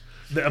concepts.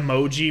 The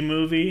Emoji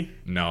Movie.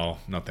 No,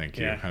 thank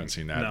you. I haven't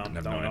seen that.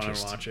 No, don't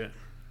interest. watch it.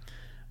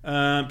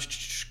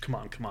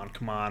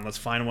 Come on. Let's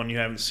find one you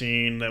haven't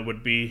seen that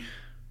would be.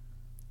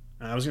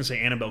 I was gonna say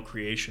Annabelle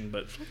Creation,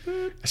 but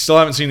I still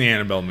haven't seen the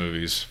Annabelle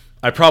movies.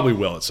 I probably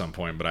will at some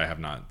point, but I have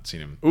not seen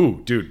him.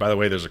 Ooh, dude! By the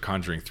way, there's a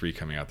Conjuring 3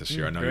 coming out this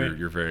year. I know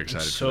you're very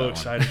excited. I'm so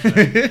excited for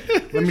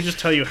that. Let me just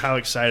tell you how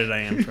excited I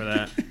am for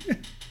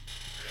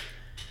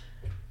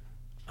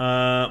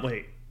that.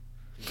 Wait.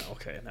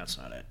 Okay, that's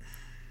not it.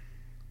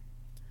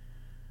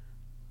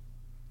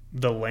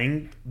 The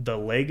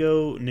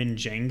Lego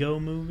Ninjago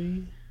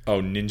movie.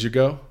 Oh,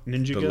 Ninjago.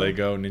 The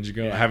Lego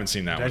Ninjago. Yeah. I haven't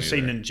seen that one. Did I say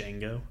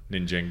Ninjago?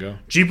 Ninjago.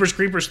 Jeepers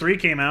Creepers 3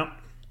 came out.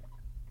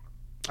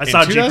 I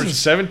saw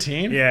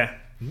 2017. Yeah.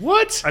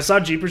 What? I saw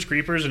Jeepers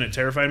Creepers and it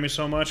terrified me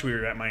so much. We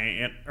were at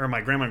my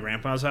grandma and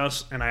grandpa's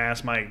house, and I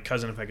asked my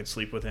cousin if I could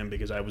sleep with him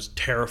because I was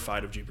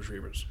terrified of Jeepers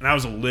Creepers, and I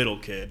was a little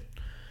kid.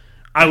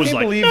 I was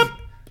like, nope,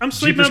 I'm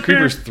sleeping Jeepers up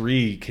Creepers here.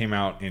 3 came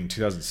out in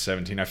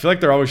 2017. I feel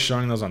like they're always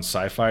showing those on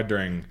Sci-Fi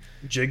during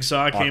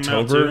Jigsaw came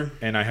October, out too.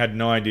 And I had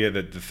no idea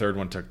that the third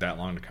one took that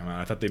long to come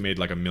out. I thought they made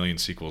like 1 million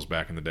sequels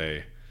back in the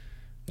day.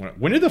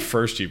 When did the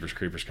first Jeepers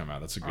Creepers come out?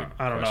 That's a good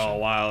I don't question. know, a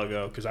while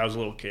ago, because I was a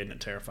little kid and it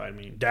terrified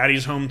me.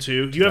 Daddy's Home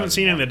 2. You haven't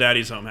seen any of the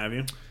Daddy's Home, have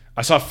you?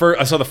 I saw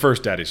the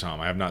first Daddy's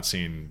Home. I have not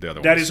seen the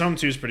other Daddy's ones. Home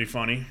 2 is pretty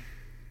funny.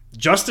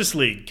 Justice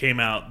League came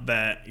out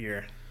that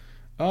year.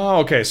 Oh,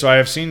 okay. So I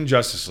have seen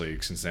Justice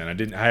League since then.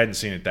 I hadn't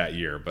seen it that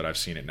year, but I've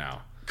seen it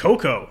now.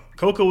 Coco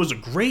was a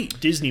great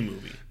Disney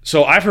movie.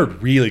 So I've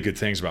heard really good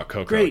things about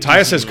Coco. Great Taya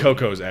Disney says movie.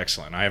 Coco is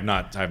excellent. I have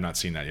not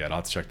seen that yet. I'll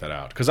have to check that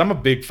out because I'm a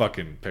big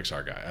fucking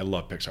Pixar guy. I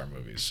love Pixar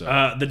movies.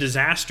 So. The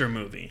Disaster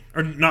movie,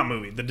 or not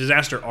movie, the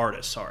Disaster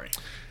Artist. Sorry.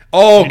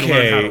 Okay. You need to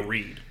learn how to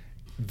read.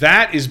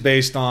 That is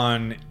based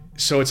on.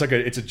 So it's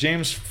a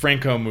James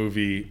Franco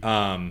movie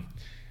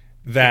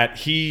that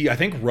he I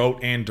think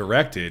wrote and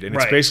directed, and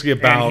it's basically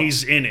about. And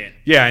he's in it.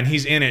 Yeah, and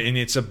he's in it, and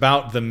it's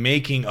about the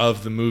making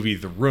of the movie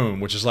The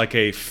Room, which is like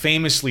a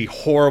famously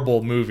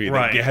horrible movie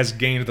that has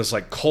gained this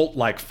like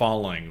cult-like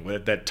following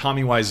that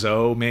Tommy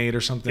Wiseau made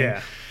or something.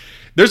 Yeah.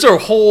 There's a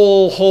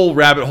whole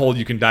rabbit hole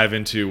you can dive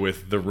into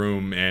with The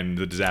Room and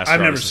the Disaster Artist.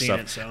 I've never seen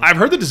it. So. I've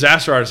heard the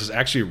Disaster Artist is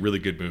actually a really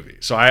good movie,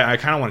 so I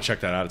kind of want to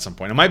check that out at some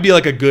point. It might be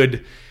like a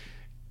good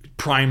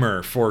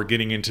primer for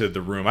getting into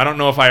The Room. I don't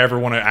know if I ever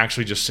want to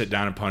actually just sit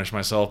down and punish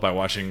myself by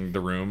watching The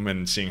Room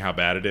and seeing how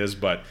bad it is,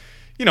 but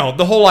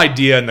the whole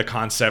idea and the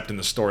concept and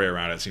the story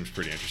around it seems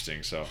pretty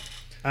interesting. So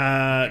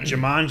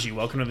Jumanji: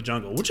 Welcome to the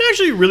Jungle, which is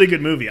actually a really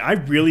good movie. I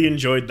really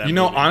enjoyed that. You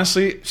know, movie.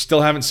 honestly,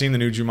 still haven't seen the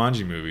new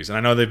Jumanji movies, and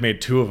I know they've made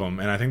 2 of them,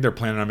 and I think they're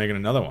planning on making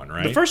another one,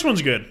 right? The first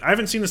one's good. I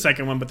haven't seen the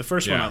second one, but the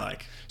first one I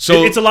like.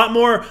 So it's a lot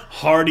more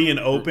hearty and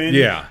open,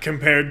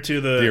 compared to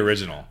the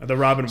original, the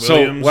Robin Williams.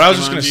 So what I was Jumanji.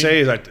 just going to say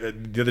is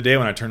that the other day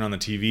when I turned on the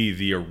TV,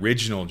 the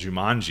original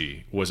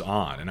Jumanji was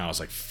on, and I was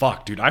like,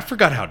 "Fuck, dude, I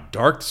forgot how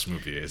dark this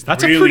movie is.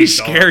 That's really a pretty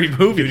scary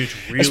movie, dude,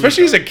 it's really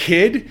especially dark. as a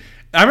kid."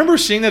 I remember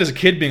seeing that as a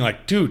kid, being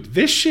like, "Dude,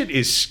 this shit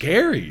is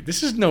scary.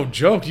 This is no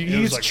joke.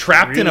 He's like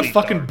trapped in a really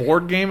fucking dark.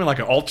 board game in like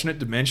an alternate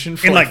dimension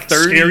for In, like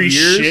 30 scary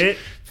years. shit.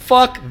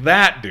 Fuck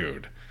that,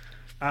 dude."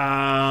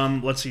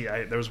 Let's see.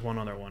 There was one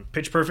other one.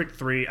 Pitch Perfect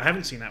 3. I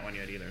haven't seen that one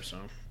yet either. So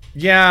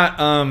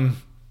Yeah,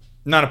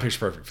 not a Pitch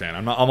Perfect fan.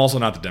 I'm also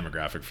not the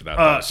demographic for that.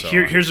 Though, so.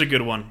 Here's a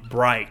good one.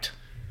 Bright,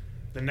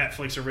 the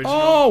Netflix original.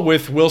 Oh,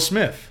 with Will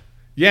Smith.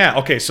 Yeah.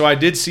 Okay. So I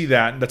did see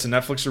that. That's a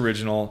Netflix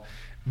original.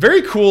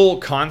 Very cool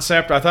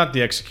concept. I thought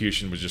the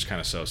execution was just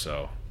kind of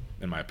so-so,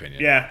 in my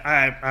opinion. Yeah,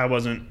 I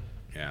wasn't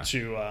Yeah.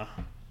 too.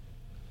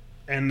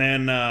 And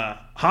then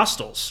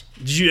Hostels.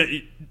 Did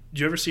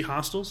you ever see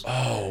Hostels?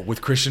 Oh,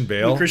 with Christian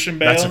Bale. With Christian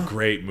Bale? That's a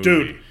great movie,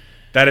 Dude.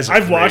 That is.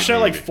 I've watched that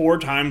movie. like 4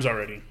 times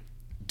already.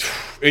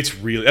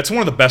 That's one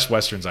of the best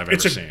westerns I've ever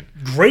seen.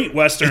 Great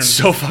western. It's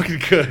so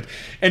fucking good.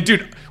 And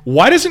dude,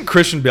 why doesn't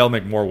Christian Bale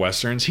make more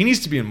westerns? He needs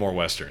to be in more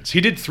westerns.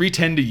 He did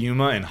 3:10 to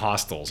Yuma and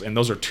Hostels, and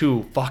those are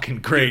 2 fucking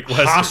great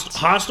westerns.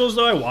 Hostels,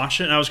 though, I watched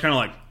it and I was kind of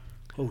like,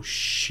 oh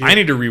shit. I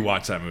need to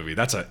rewatch that movie.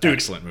 That's an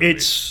excellent movie.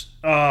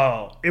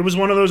 It was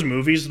one of those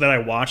movies that I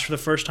watched for the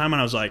first time and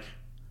I was like,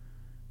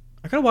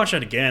 I gotta watch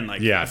that again.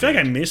 Like, I feel like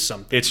I missed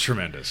something. It's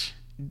tremendous.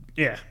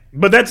 Yeah,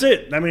 but that's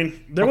it. I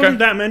mean, there wasn't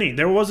that many.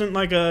 There wasn't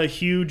like a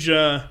huge,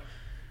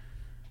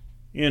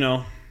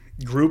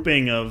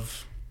 grouping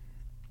of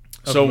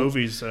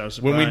movies that I was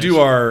surprised. When we do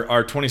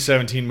our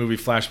 2017 movie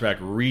flashback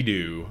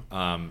redo,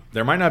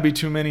 there might not be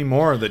too many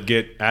more that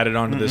get added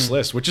onto this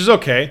list, which is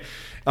okay.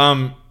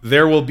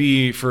 There will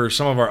be, for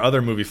some of our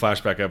other movie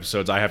flashback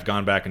episodes, I have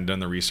gone back and done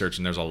the research,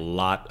 and there's a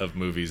lot of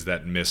movies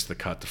that missed the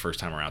cut the first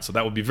time around. So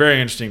that would be very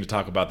interesting to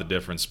talk about the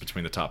difference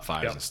between the top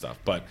 5s and stuff.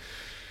 But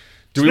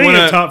do we want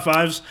to top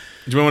 5s?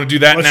 Do we want to do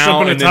that Let's now?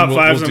 jump into top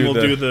 5s and we'll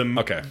do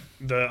okay.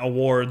 the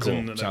awards Cool.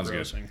 and the Sounds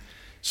grossing. good.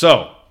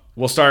 So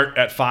we'll start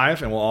at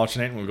 5 and we'll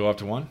alternate and we'll go up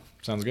to 1.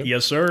 Sounds good?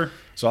 Yes, sir.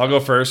 So I'll go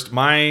first.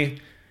 Coming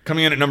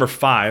in at number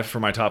 5 for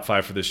my top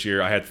 5 for this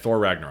year, I had Thor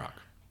Ragnarok.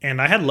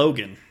 And I had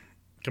Logan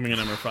coming in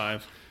at number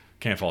 5.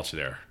 Can't fault you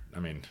there.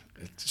 I mean,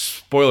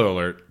 spoiler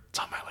alert, it's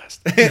on my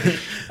list.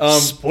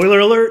 Spoiler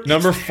alert.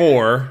 Number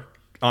 4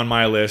 on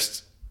my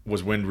list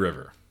was Wind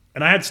River.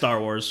 And I had Star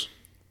Wars.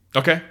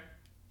 Okay.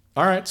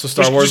 All right. So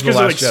Star Wars The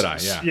Last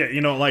Jedi. Yeah.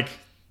 Yeah,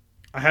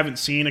 I haven't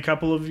seen a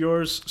couple of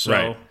yours. So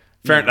right.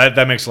 Fair.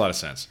 That makes a lot of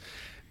sense.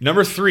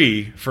 Number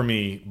 3 for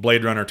me,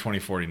 Blade Runner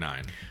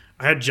 2049.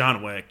 I had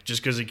John Wick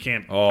just because I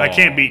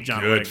can't beat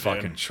John Wick. Good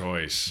fucking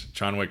choice.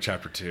 John Wick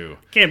Chapter 2.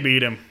 Can't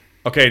beat him.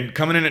 Okay,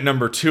 coming in at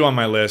number 2 on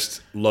my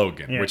list,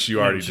 Logan, which you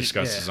already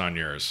discussed is on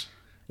yours.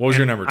 What was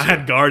your number 2? I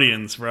had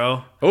Guardians,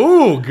 bro.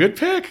 Ooh, good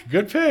pick.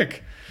 Good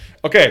pick.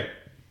 Okay,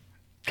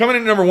 coming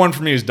in at number 1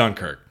 for me is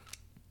Dunkirk.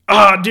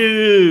 Ah,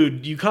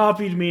 dude, you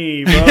copied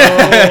me, bro.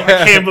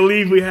 I can't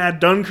believe we had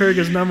Dunkirk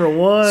as number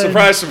 1.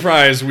 Surprise,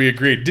 surprise, we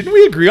agreed. Didn't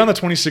we agree on the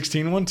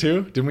 2016 one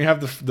too? Didn't we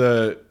have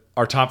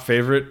our top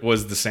favorite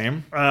was the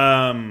same?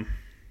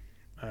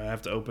 I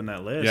have to open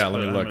that list. Yeah, let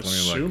me look. I'm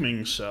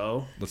assuming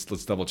so. Let's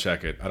double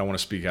check it. I don't want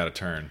to speak out of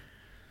turn.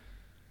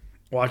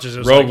 Watches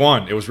Rogue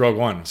One. It was Rogue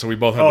One, so we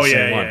both had the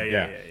same one.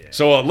 Yeah.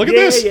 So look at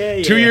this.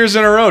 2 years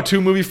in a row,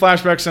 2 movie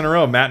flashbacks in a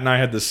row. Matt and I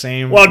had the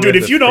same. Well, dude,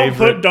 if you don't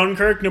put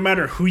Dunkirk, no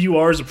matter who you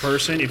are as a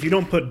person, if you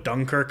don't put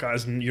Dunkirk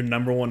as your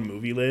number 1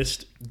 movie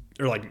list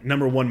or like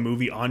number 1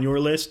 movie on your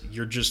list,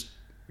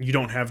 you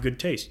don't have good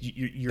taste.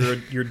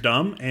 You're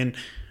dumb and.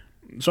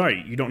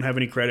 Sorry, you don't have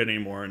any credit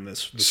anymore in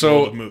this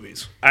world of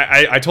movies.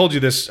 I told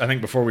you this, I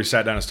think, before we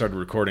sat down and started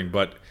recording,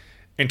 but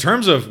in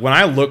terms of when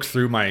I look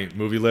through my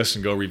movie list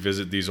and go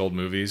revisit these old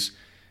movies,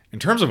 in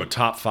terms of a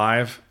top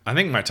 5, I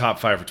think my top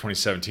 5 for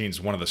 2017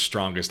 is one of the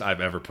strongest I've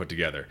ever put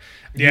together.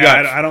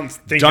 I don't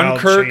think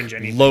Dunkirk, I'll change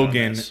anything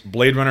Logan,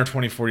 Blade Runner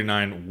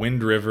 2049,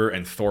 Wind River,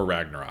 and Thor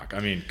Ragnarok.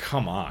 I mean,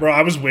 come on. Bro,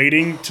 I was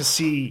waiting to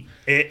see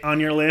it on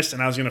your list,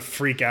 and I was going to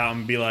freak out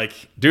and be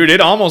like... Dude,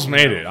 it almost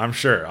made it, I'm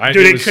sure.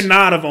 It could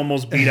not have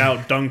almost beat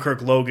out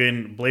Dunkirk,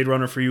 Logan, Blade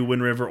Runner for you,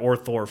 Wind River, or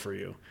Thor for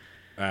you.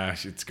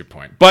 It's a good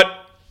point. But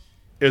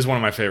it was one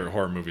of my favorite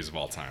horror movies of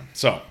all time.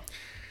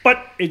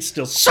 But it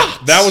still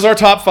sucks. That was our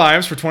top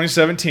 5s for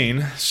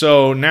 2017.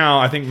 So now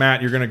I think,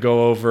 Matt, you're going to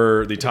go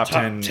over the top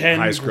 10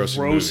 highest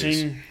grossing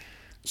movies.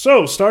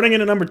 So starting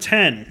in at number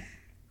 10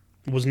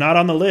 was not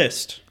on the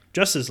list.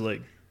 Justice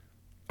League.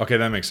 Okay,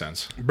 that makes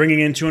sense.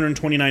 Bringing in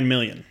 $229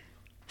 million.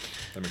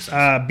 That makes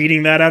sense.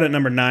 Beating that out at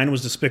number 9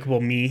 was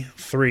Despicable Me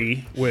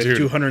 3 with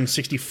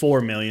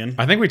 $264 million.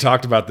 I think we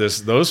talked about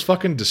this. Those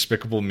fucking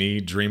Despicable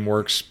Me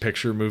DreamWorks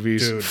picture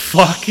movies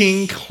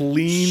fucking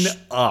clean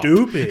up.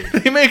 Stupid.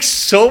 They make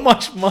so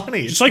much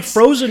money. Just like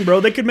Frozen, bro.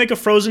 They could make a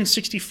Frozen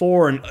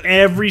 64 and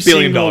every $1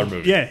 billion single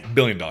movie. Yeah. $1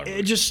 billion movie.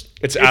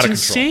 It's out of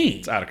insane. control.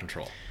 It's out of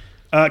control.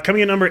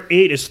 Coming in number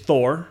 8 is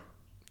Thor.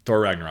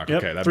 Thor Ragnarok.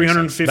 Yep, Okay, that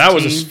makes sense. That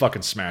was a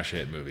fucking smash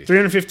hit movie.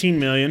 $315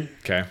 million.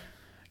 Okay.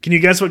 Can you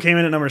guess what came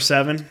in at number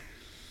 7?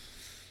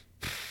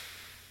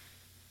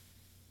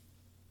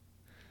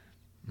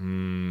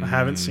 I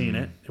haven't seen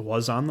it. It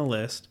was on the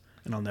list,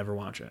 and I'll never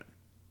watch it.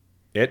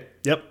 It?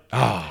 Yep.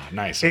 Oh,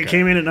 nice. Okay. It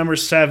came in at number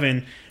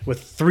 7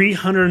 with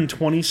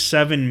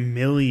 $327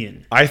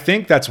 million. I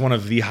think that's one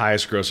of the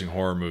highest grossing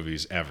horror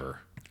movies ever.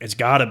 It's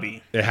got to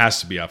be. It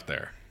has to be up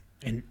there.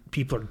 And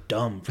people are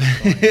dumb for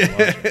going to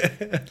watch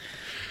it.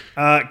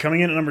 Coming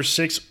in at number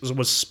 6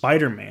 was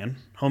Spider-Man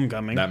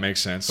Homecoming. That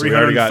makes sense. So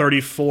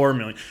 $334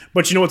 million.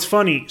 But you know what's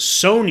funny?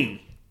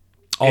 Sony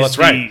that's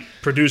right.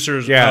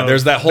 Producers. Yeah,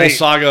 there's that whole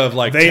saga of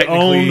like they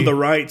own the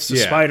rights to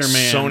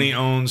Spider-Man. Sony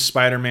owns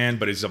Spider-Man,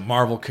 but he's a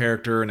Marvel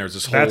character, and there's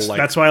this whole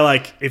that's why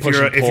like if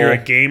you're a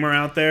gamer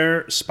out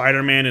there,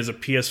 Spider-Man is a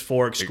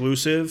PS4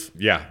 exclusive.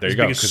 Yeah, there you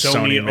go. Because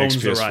Sony makes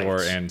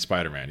PS4 and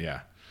Spider-Man. Yeah.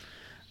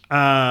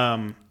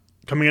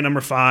 Coming in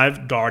number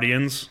 5,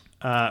 Guardians.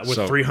 With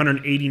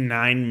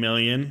 $389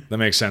 million. That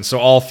makes sense. So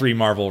all 3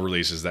 Marvel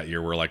releases that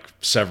year were like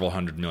several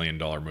 $100 million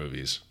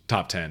movies.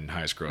 Top 10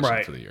 highest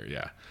grossing for the year.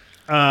 Yeah.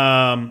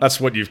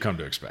 That's what you've come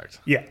to expect.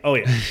 Yeah. Oh,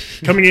 yeah.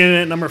 Coming in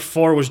at number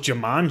 4 was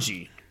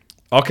Jumanji.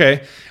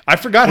 Okay. I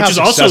forgot how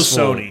successful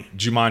also Sony.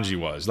 Jumanji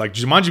was. Like,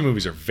 Jumanji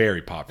movies are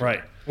very popular.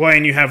 Right. Well,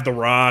 and you have The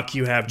Rock,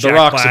 you have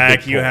Jack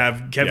Black, you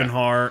have Kevin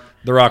Hart.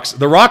 The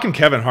Rock and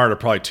Kevin Hart are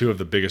probably 2 of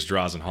the biggest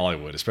draws in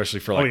Hollywood, especially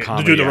for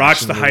comedy. Dude, The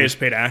Rock's the highest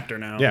paid actor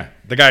now. Yeah,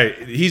 the guy,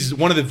 he's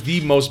one of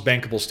the most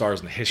bankable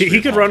stars in the history.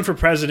 He could run for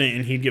president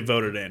and he'd get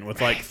voted in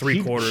with like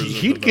 3/4.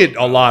 He'd get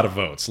a lot of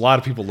votes. A lot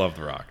of people love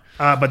The Rock.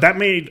 But that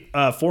made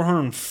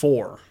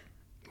 $404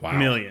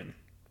 million,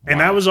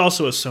 and that was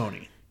also a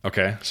Sony.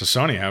 Okay, so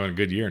Sony having a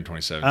good year in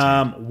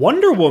 2017.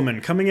 Wonder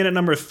Woman coming in at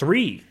number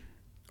 3,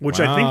 which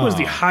I think was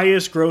the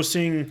highest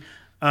grossing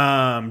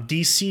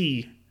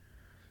DC.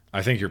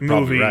 I think you're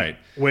probably right.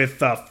 With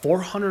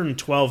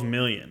 $412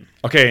 million.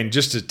 Okay, and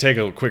just to take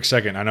a quick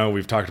second, I know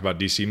we've talked about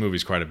DC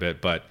movies quite a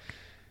bit, but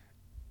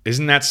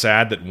isn't that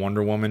sad that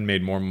Wonder Woman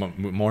made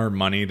more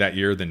money that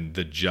year than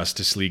the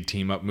Justice League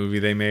team-up movie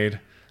they made?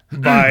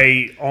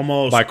 By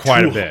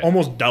quite a bit.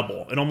 Almost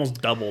double. It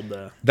almost doubled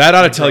the... That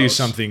ought to tell you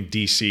something,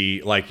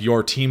 DC. Like,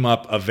 your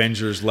team-up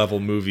Avengers-level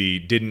movie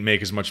didn't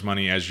make as much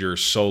money as your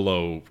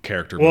solo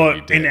character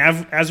movie did.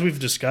 And as we've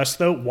discussed,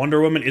 though,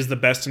 Wonder Woman is the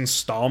best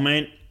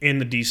installment in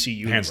the DC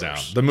universe.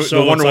 Hands down.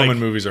 The Wonder Woman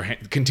movies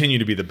continue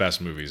to be the best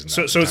movies. In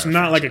that so it's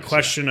not like a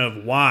question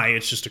of why.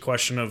 It's just a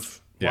question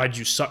of why'd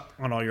you suck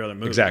on all your other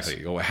movies.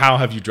 Exactly. How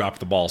have you dropped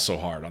the ball so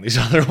hard on these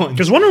other ones?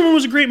 Because Wonder Woman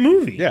was a great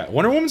movie. Yeah,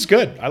 Wonder Woman's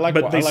good.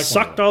 But they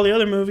sucked all the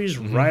other movies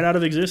right out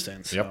of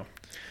existence. Yep. So.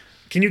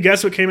 Can you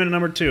guess what came in at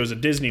number 2? It was a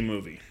Disney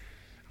movie.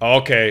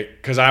 Okay,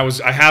 because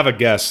I have a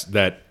guess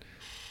that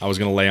I was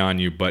going to lay on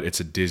you, but it's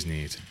a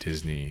Disney.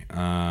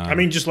 I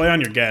mean, just lay on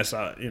your guess.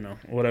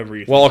 Whatever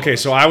you think. Well, okay,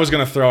 so I was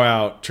going to throw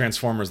out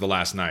Transformers: The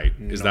Last Night.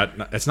 Is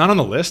that it's not on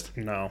the list?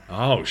 No.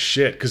 Oh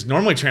shit! Because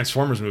normally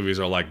Transformers movies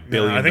are like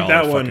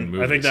billion-dollar fucking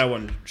movies. I think that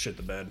one shit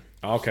the bed.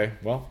 Okay,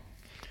 well,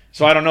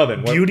 so I don't know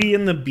then. Beauty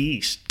and the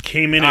Beast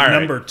came in at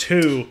number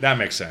 2. That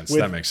makes sense.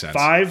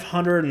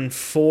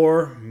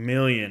 $504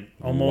 million,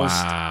 almost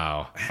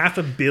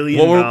 $500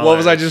 million. What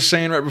was I just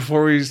saying right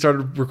before we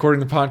started recording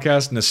the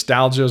podcast?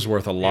 Nostalgia is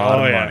worth a lot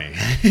of money.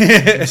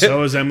 And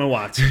so is Emma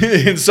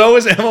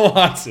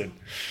Watson.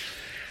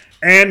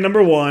 And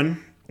number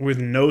 1, with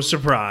no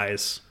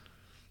surprise,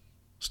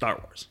 Star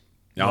Wars.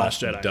 The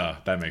Last Jedi. Duh,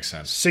 that makes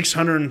sense.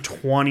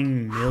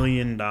 $620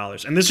 million.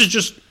 And this is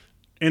just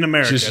in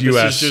America. Just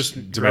U.S. This is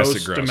just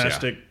domestic.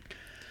 Domestic.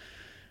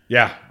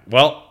 Yeah.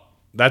 Well,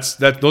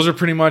 those are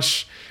pretty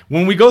much...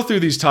 When we go through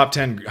these top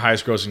 10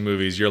 highest grossing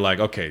movies, you're like,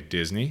 okay,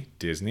 Disney.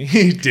 So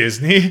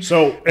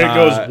it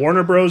goes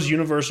Warner Bros.,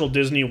 Universal,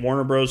 Disney,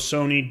 Warner Bros.,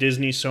 Sony,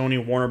 Disney,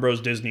 Sony, Warner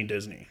Bros.,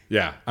 Disney.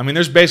 Yeah. I mean,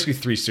 there's basically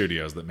 3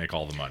 studios that make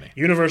all the money.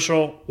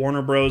 Universal,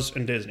 Warner Bros.,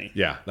 and Disney.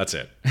 Yeah, that's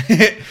it.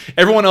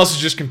 Everyone else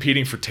is just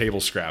competing for table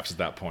scraps at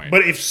that point.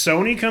 But if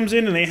Sony comes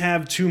in and they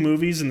have 2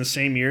 movies in the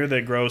same year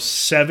that gross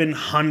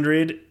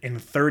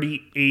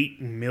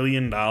 $738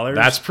 million...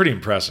 That's pretty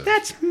impressive.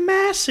 That's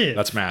massive.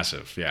 That's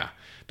massive, yeah.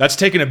 That's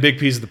taking a big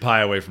piece of the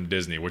pie away from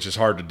Disney, which is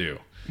hard to do.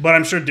 But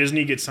I'm sure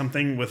Disney gets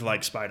something with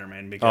like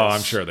Spider-Man because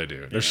I'm sure they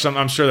do.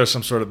 I'm sure there's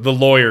some sort of the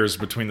lawyers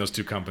between those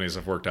 2 companies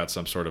have worked out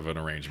some sort of an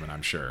arrangement,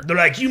 I'm sure. They're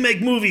like, you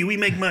make movie, we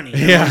make money.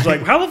 And everyone's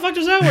like, how the fuck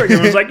does that work? And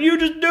everyone's like, you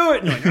just do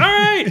it. And you're like, all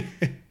right.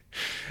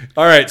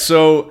 All right,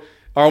 so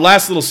our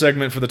last little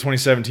segment for the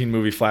 2017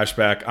 movie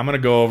flashback, I'm going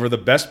to go over the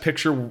Best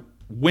Picture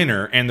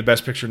winner and the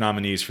Best Picture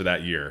nominees for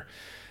that year.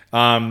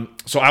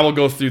 So I will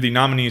go through the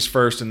nominees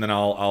first, and then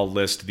I'll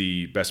list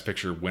the Best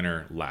Picture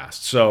winner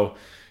last. So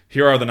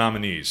here are the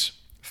nominees.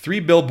 3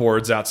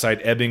 Billboards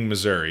Outside Ebbing,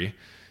 Missouri.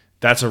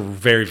 That's a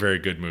very, very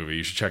good movie.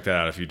 You should check that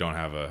out if you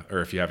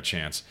if you have a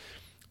chance.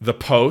 The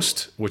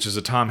Post, which is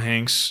a Tom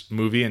Hanks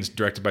movie and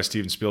directed by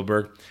Steven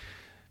Spielberg.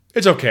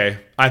 It's okay.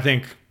 I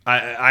think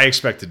I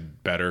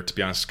expected better, to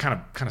be honest.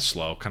 Kind of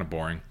slow, kind of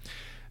boring.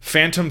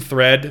 Phantom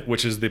Thread,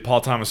 which is the Paul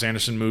Thomas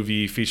Anderson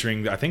movie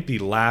featuring, I think, the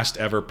last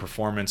ever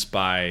performance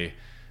by,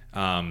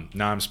 now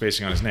I'm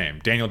spacing on his name,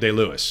 Daniel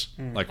Day-Lewis.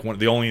 Like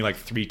the only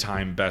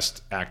 3-time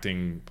Best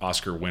Acting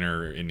Oscar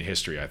winner in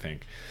history, I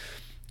think.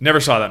 Never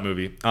saw that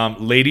movie.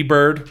 Lady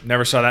Bird,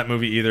 never saw that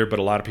movie either, but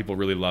a lot of people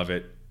really love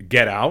it.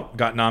 Get Out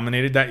got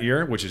nominated that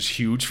year, which is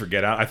huge for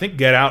Get Out. I think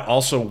Get Out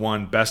also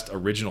won Best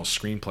Original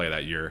Screenplay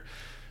that year.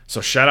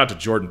 So shout out to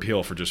Jordan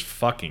Peele for just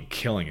fucking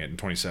killing it in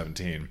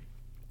 2017.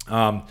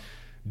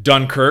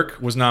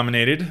 Dunkirk was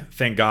nominated.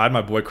 Thank God,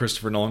 my boy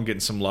Christopher Nolan getting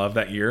some love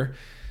that year.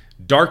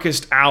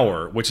 Darkest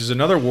Hour, which is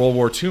another World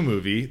War II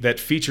movie that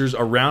features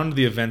around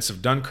the events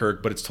of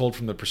Dunkirk, but it's told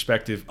from the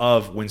perspective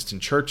of Winston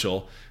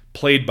Churchill,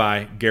 played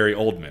by Gary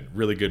Oldman.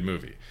 Really good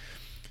movie.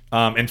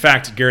 In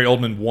fact, Gary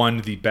Oldman won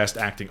the Best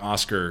Acting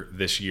Oscar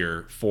this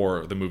year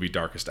for the movie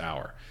Darkest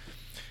Hour.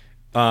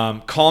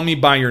 Call Me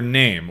By Your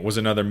Name was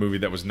another movie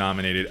that was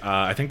nominated.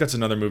 I think that's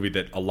another movie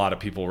that a lot of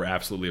people were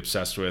absolutely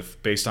obsessed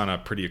with, based on a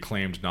pretty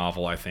acclaimed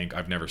novel, I think.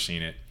 I've never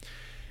seen it.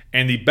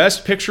 And the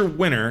Best Picture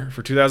winner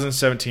for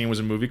 2017 was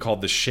a movie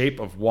called The Shape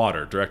of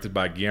Water, directed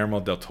by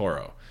Guillermo del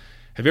Toro.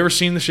 Have you ever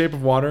seen The Shape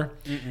of Water?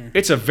 Mm-mm.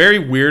 It's a very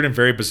weird and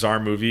very bizarre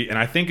movie, and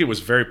I think it was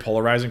very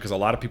polarizing because a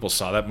lot of people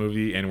saw that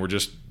movie and were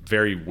just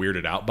very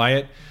weirded out by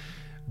it.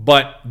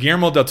 But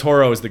Guillermo del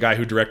Toro is the guy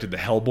who directed the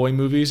Hellboy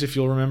movies, if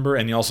you'll remember,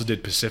 and he also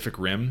did Pacific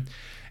Rim.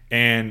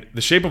 And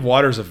The Shape of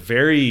Water is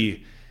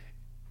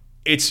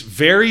it's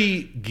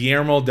very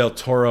Guillermo del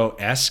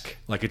Toro-esque.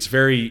 Like, it's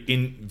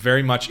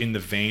very much in the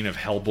vein of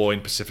Hellboy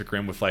and Pacific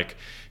Rim, with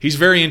he's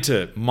very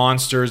into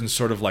monsters and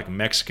sort of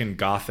Mexican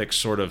Gothic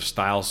sort of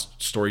style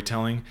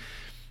storytelling.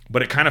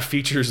 But it kind of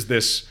features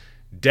this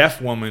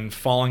deaf woman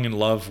falling in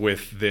love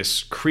with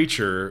this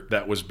creature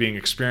that was being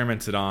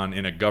experimented on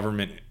in a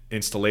government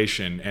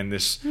installation, and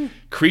this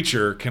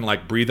creature can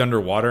breathe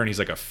underwater, and he's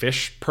like a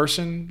fish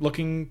person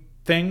looking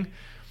thing.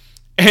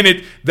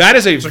 And that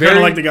is so kind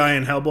of like the guy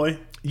in Hellboy.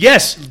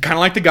 Yes, kind of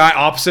like the guy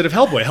opposite of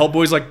Hellboy.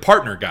 Hellboy's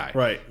partner guy,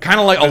 right? Kind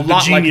of a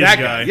lot like that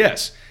guy.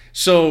 Yes.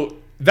 So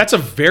that's a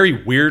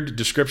very weird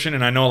description,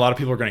 and I know a lot of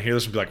people are going to hear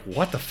this and be like,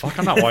 "What the fuck?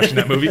 I'm not watching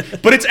that movie."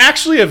 But it's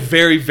actually a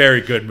very, very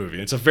good movie.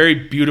 It's a very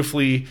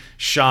beautifully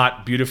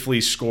shot,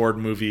 beautifully scored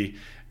movie.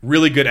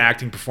 Really good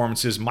acting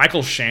performances.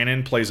 Michael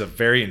Shannon plays a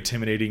very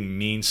intimidating,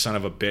 mean son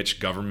of a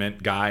bitch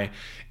government guy.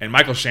 And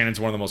Michael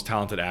Shannon's one of the most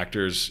talented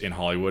actors in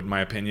Hollywood, in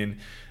my opinion.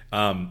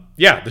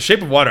 The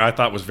Shape of Water I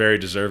thought was very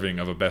deserving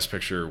of a Best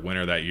Picture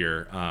winner that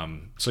year.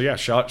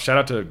 Shout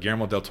out to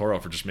Guillermo del Toro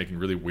for just making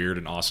really weird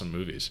and awesome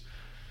movies.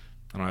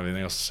 I don't have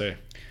anything else to say.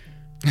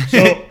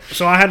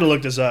 So I had to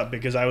look this up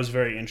because I was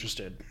very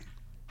interested.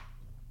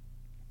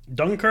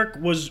 Dunkirk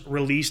was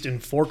released in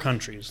 4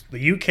 countries.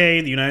 The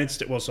UK, the United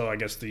States... Well, so I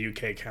guess the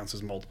UK counts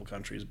as multiple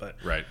countries, but...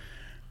 Right.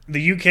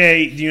 The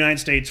UK, the United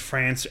States,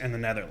 France, and the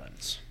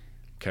Netherlands.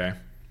 Okay.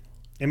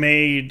 It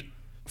made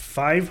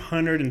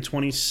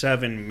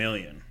 $527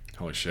 million.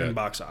 Holy shit. In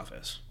box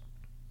office.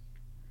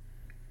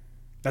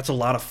 That's a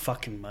lot of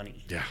fucking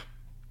money. Yeah.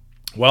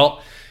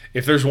 Well,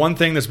 if there's one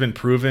thing that's been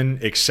proven,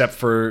 except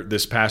for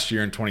this past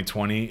year in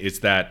 2020, it's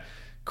that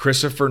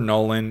Christopher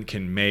Nolan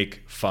can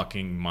make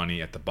fucking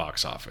money at the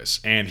box office,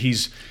 and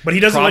But he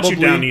doesn't let you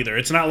down either.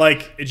 It's not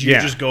like you're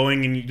just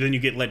going and then you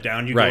get let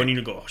down. You go and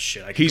you go, oh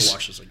shit, I can go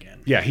watch this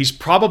again. Yeah, he's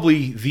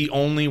probably the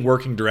only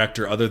working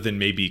director, other than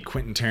maybe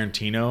Quentin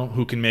Tarantino,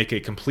 who can make a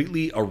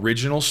completely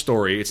original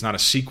story. It's not a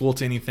sequel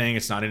to anything.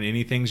 It's not in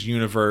anything's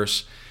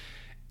universe,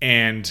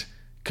 and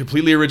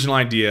completely original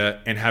idea,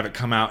 and have it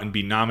come out and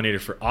be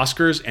nominated for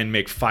Oscars and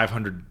make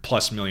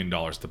 $500+ million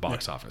at the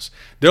box office.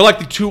 They're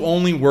the 2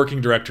 only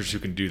working directors who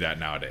can do that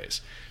nowadays.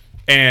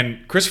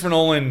 And Christopher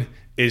Nolan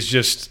is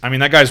just,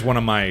 that guy's one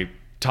of my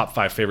top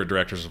 5 favorite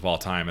directors of all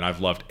time, and I've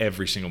loved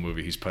every single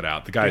movie he's put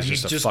out. The guy is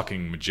just a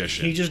fucking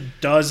magician. He just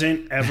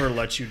doesn't ever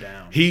let you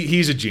down.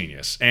 He's a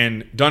genius.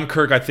 And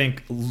Dunkirk, I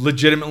think,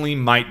 legitimately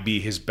might be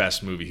his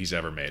best movie he's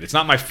ever made. It's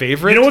not my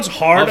favorite. You know what's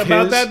hard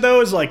about that,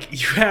 though, is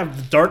you have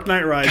The Dark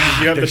Knight Rises,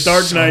 you have The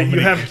Dark Knight, you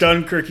have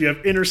Dunkirk, you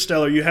have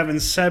Interstellar, you have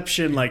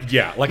Inception. How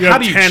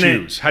do you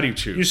choose? How do you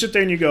choose? You sit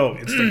there and you go,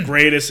 it's the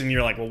greatest, and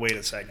you're like, well, wait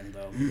a second,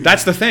 though.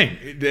 That's the thing.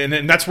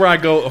 And that's where I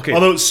go, okay.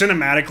 Although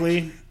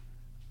cinematically...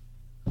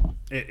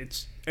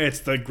 It's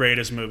the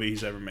greatest movie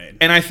he's ever made.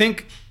 And I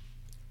think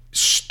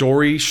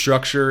story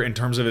structure, in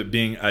terms of it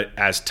being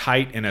as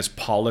tight and as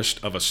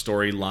polished of a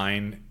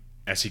storyline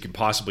as he can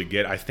possibly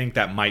get, I think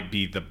that might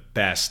be the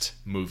best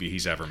movie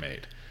he's ever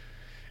made.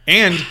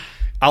 And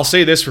I'll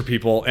say this for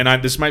people,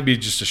 and this might be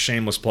just a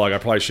shameless plug. I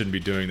probably shouldn't be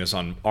doing this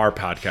on our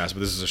podcast,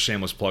 but this is a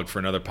shameless plug for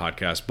another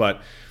podcast.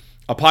 But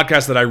a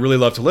podcast that I really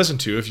love to listen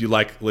to, if you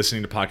like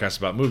listening to podcasts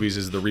about movies,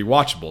 is the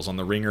Rewatchables on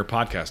the Ringer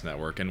Podcast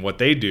Network. And what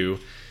they do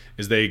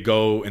is they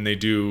go and they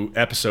do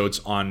episodes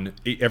on,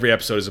 every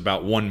episode is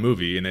about one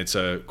movie, and it's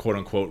a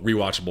quote-unquote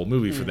rewatchable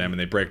movie for them, and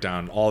they break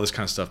down all this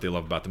kind of stuff they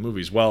love about the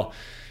movies. Well,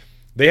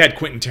 they had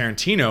Quentin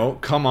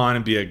Tarantino come on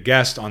and be a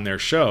guest on their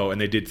show,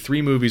 and they did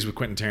 3 movies with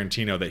Quentin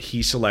Tarantino that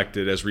he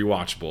selected as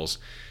rewatchables.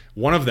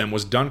 One of them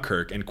was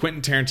Dunkirk, and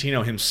Quentin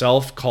Tarantino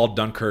himself called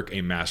Dunkirk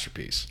a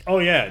masterpiece. Oh,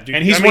 yeah. Dude.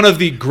 And he's one of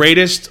the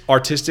greatest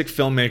artistic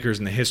filmmakers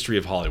in the history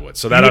of Hollywood.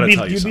 So that ought to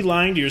tell you something. You'd be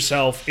lying to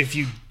yourself if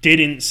you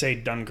didn't say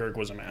Dunkirk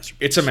was a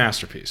masterpiece. It's a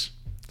masterpiece.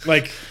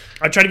 Like,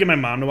 I tried to get my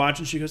mom to watch it,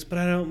 and she goes, but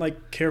I don't,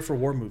 like, care for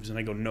war movies. And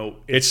I go, no.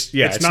 It's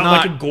not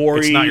like a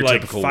gory,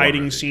 like,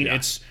 fighting scene.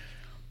 Yeah.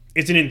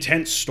 It's an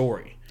intense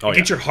story. It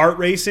gets your heart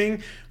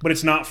racing, but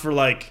it's not for,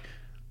 like,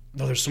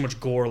 oh, there's so much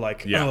gore.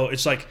 Like,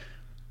 it's like,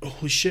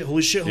 holy shit,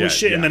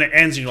 and then it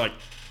ends and you're like,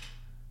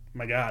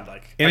 my God,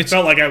 like, and I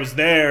felt like I was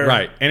there.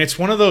 Right. And it's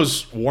one of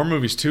those war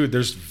movies too.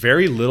 There's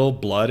very little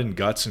blood and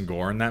guts and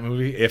gore in that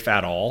movie, if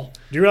at all.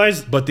 Do you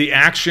realize? But the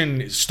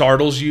action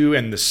startles you,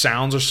 and the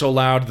sounds are so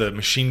loud, the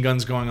machine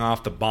guns going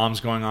off, the bombs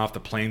going off,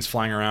 the planes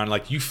flying around,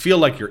 like, you feel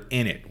like you're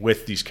in it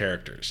with these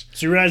characters.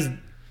 So you realize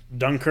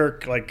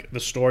Dunkirk, like, the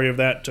story of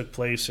that took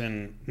place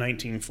in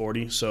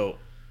 1940, so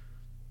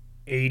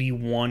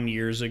 81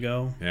 years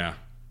ago. Yeah.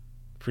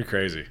 Pretty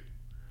crazy.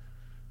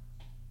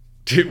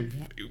 Dude,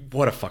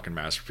 what a fucking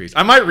masterpiece.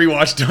 I might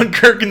rewatch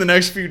Dunkirk in the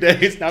next few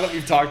days now that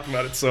we've talked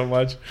about it so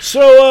much.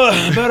 So,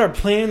 about our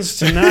plans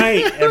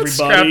tonight, everybody.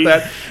 Scrap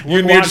that. You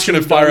and me are just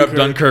going to fire up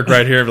Dunkirk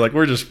right here and be like,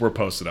 we're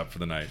posted up for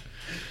the night.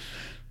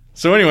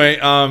 So anyway,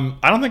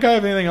 I don't think I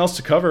have anything else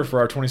to cover for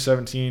our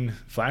 2017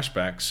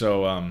 flashback.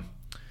 So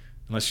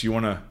unless you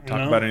want to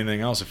talk about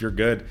anything else, if you're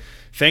good.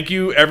 Thank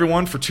you,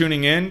 everyone, for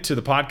tuning in to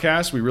the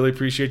podcast. We really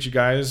appreciate you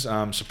guys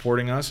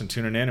supporting us and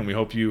tuning in, and we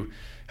hope you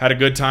had a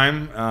good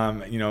time,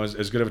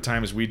 as good of a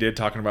time as we did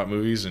talking about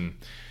movies. And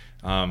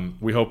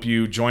we hope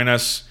you join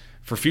us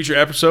for future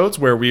episodes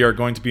where we are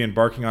going to be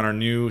embarking on our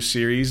new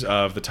series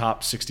of the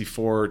top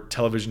 64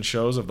 television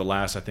shows of the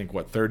last,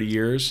 30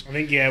 years? I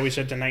think, we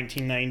said to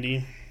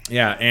 1990.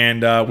 Yeah,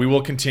 and we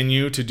will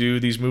continue to do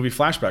these movie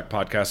flashback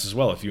podcasts as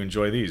well if you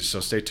enjoy these. So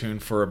stay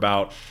tuned for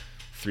about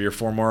 3 or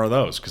 4 more of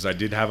those, because I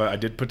did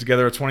put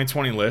together a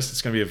 2020 list.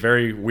 It's going to be a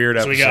very weird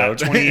episode. So we got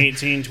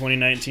 2018,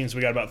 2019, so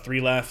we got about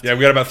 3 left. Yeah, we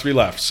got about 3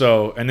 left.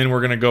 So, and then we're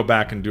going to go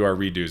back and do our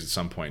redos at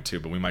some point too,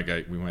 but we might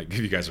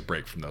give you guys a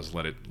break from those.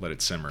 Let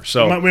it simmer.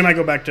 So we might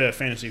go back to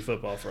fantasy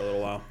football for a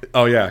little while.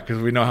 Oh yeah, because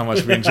we know how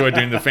much we enjoy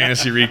doing the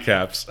fantasy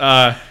recaps.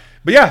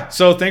 But yeah,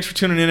 so thanks for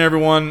tuning in,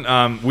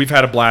 everyone. We've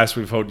had a blast.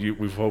 We've hoped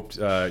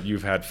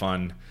you've had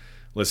fun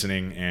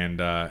listening, and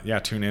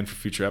tune in for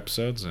future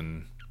episodes,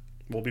 and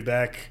we'll be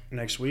back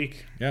next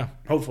week. Yeah,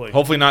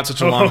 hopefully not such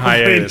a long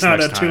hiatus. Not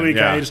next a 2-week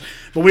hiatus,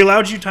 but we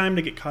allowed you time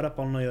to get caught up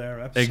on the other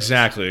episodes.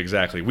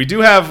 Exactly. We do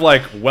have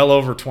like well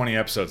over 20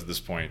 episodes at this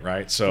point,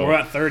 right? So we're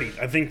at 30.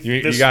 I think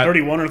this is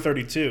 31 or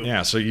 32.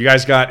 Yeah. So you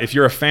guys if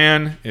you're a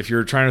fan, if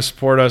you're trying to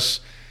support us,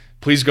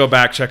 please go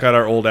back, check out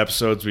our old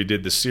episodes. We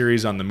did the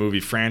series on the movie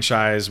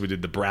franchise. We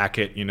did the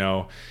bracket,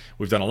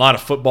 We've done a lot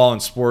of football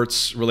and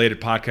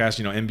sports-related podcasts,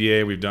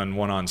 NBA. We've done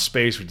one on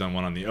space. We've done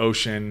one on the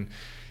ocean.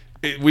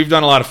 We've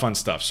done a lot of fun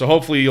stuff. So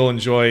hopefully you'll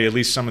enjoy at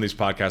least some of these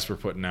podcasts we're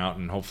putting out,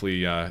 and hopefully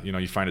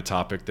you find a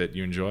topic that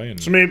you enjoy.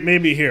 So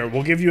maybe here,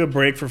 we'll give you a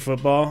break for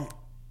football.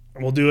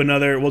 We'll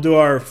do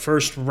our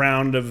first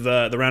round of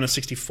the round of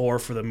 64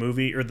 for the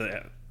movie or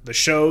the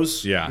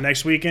shows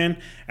next weekend,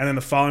 and then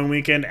the following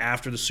weekend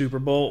after the Super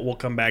Bowl, we'll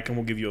come back and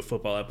we'll give you a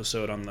football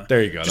episode on the.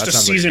 There you go. Just a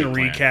season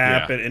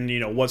recap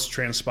and what's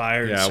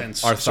transpired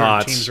since our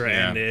thoughts, teams are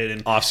ended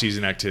and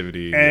off-season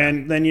activity,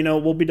 and then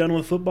we'll be done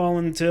with football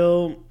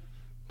until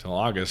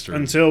August or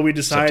until we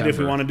decide September. If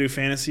we want to do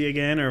fantasy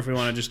again or if we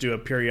want to just do a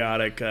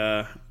periodic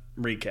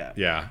recap.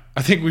 Yeah,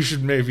 I think we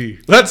should maybe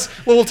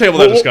we'll table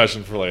that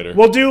discussion for later.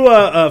 We'll do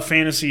a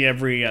fantasy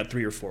every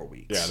 3 or 4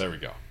 weeks. Yeah, there we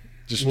go.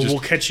 We'll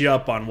catch you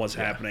up on what's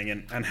happening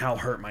and how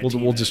hurt my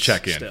team We'll just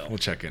check in. Still. We'll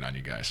check in on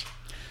you guys.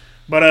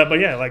 But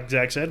yeah, like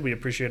Zach said, we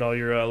appreciate all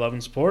your love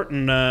and support,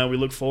 and we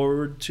look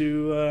forward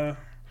to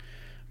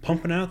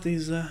pumping out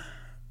these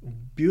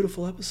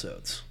beautiful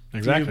episodes.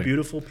 Exactly.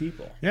 Beautiful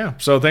people. Yeah.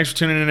 So thanks for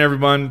tuning in,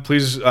 everyone.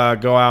 Please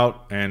go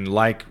out and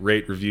like,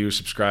 rate, review,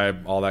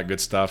 subscribe, all that good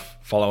stuff.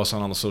 Follow us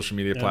on all the social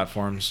media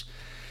platforms.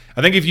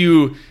 I think if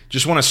you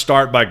just want to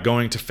start by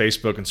going to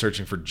Facebook and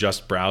searching for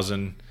Just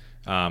Browsing,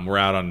 we're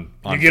out on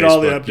you get Facebook.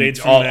 all the updates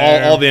from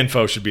there. All the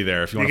info should be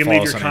there if you want to follow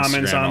us on Instagram. You can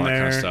leave your comments on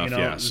there. Kind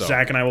of stuff.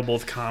 Zach and I will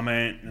both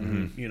comment,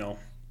 and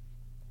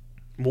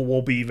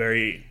we'll be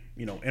very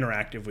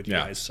interactive with you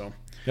guys. So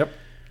yep.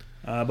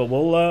 But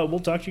we'll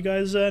talk to you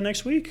guys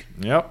next week.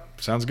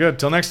 Yep. Sounds good.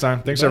 Till next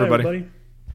time. Thanks, Bye, everybody.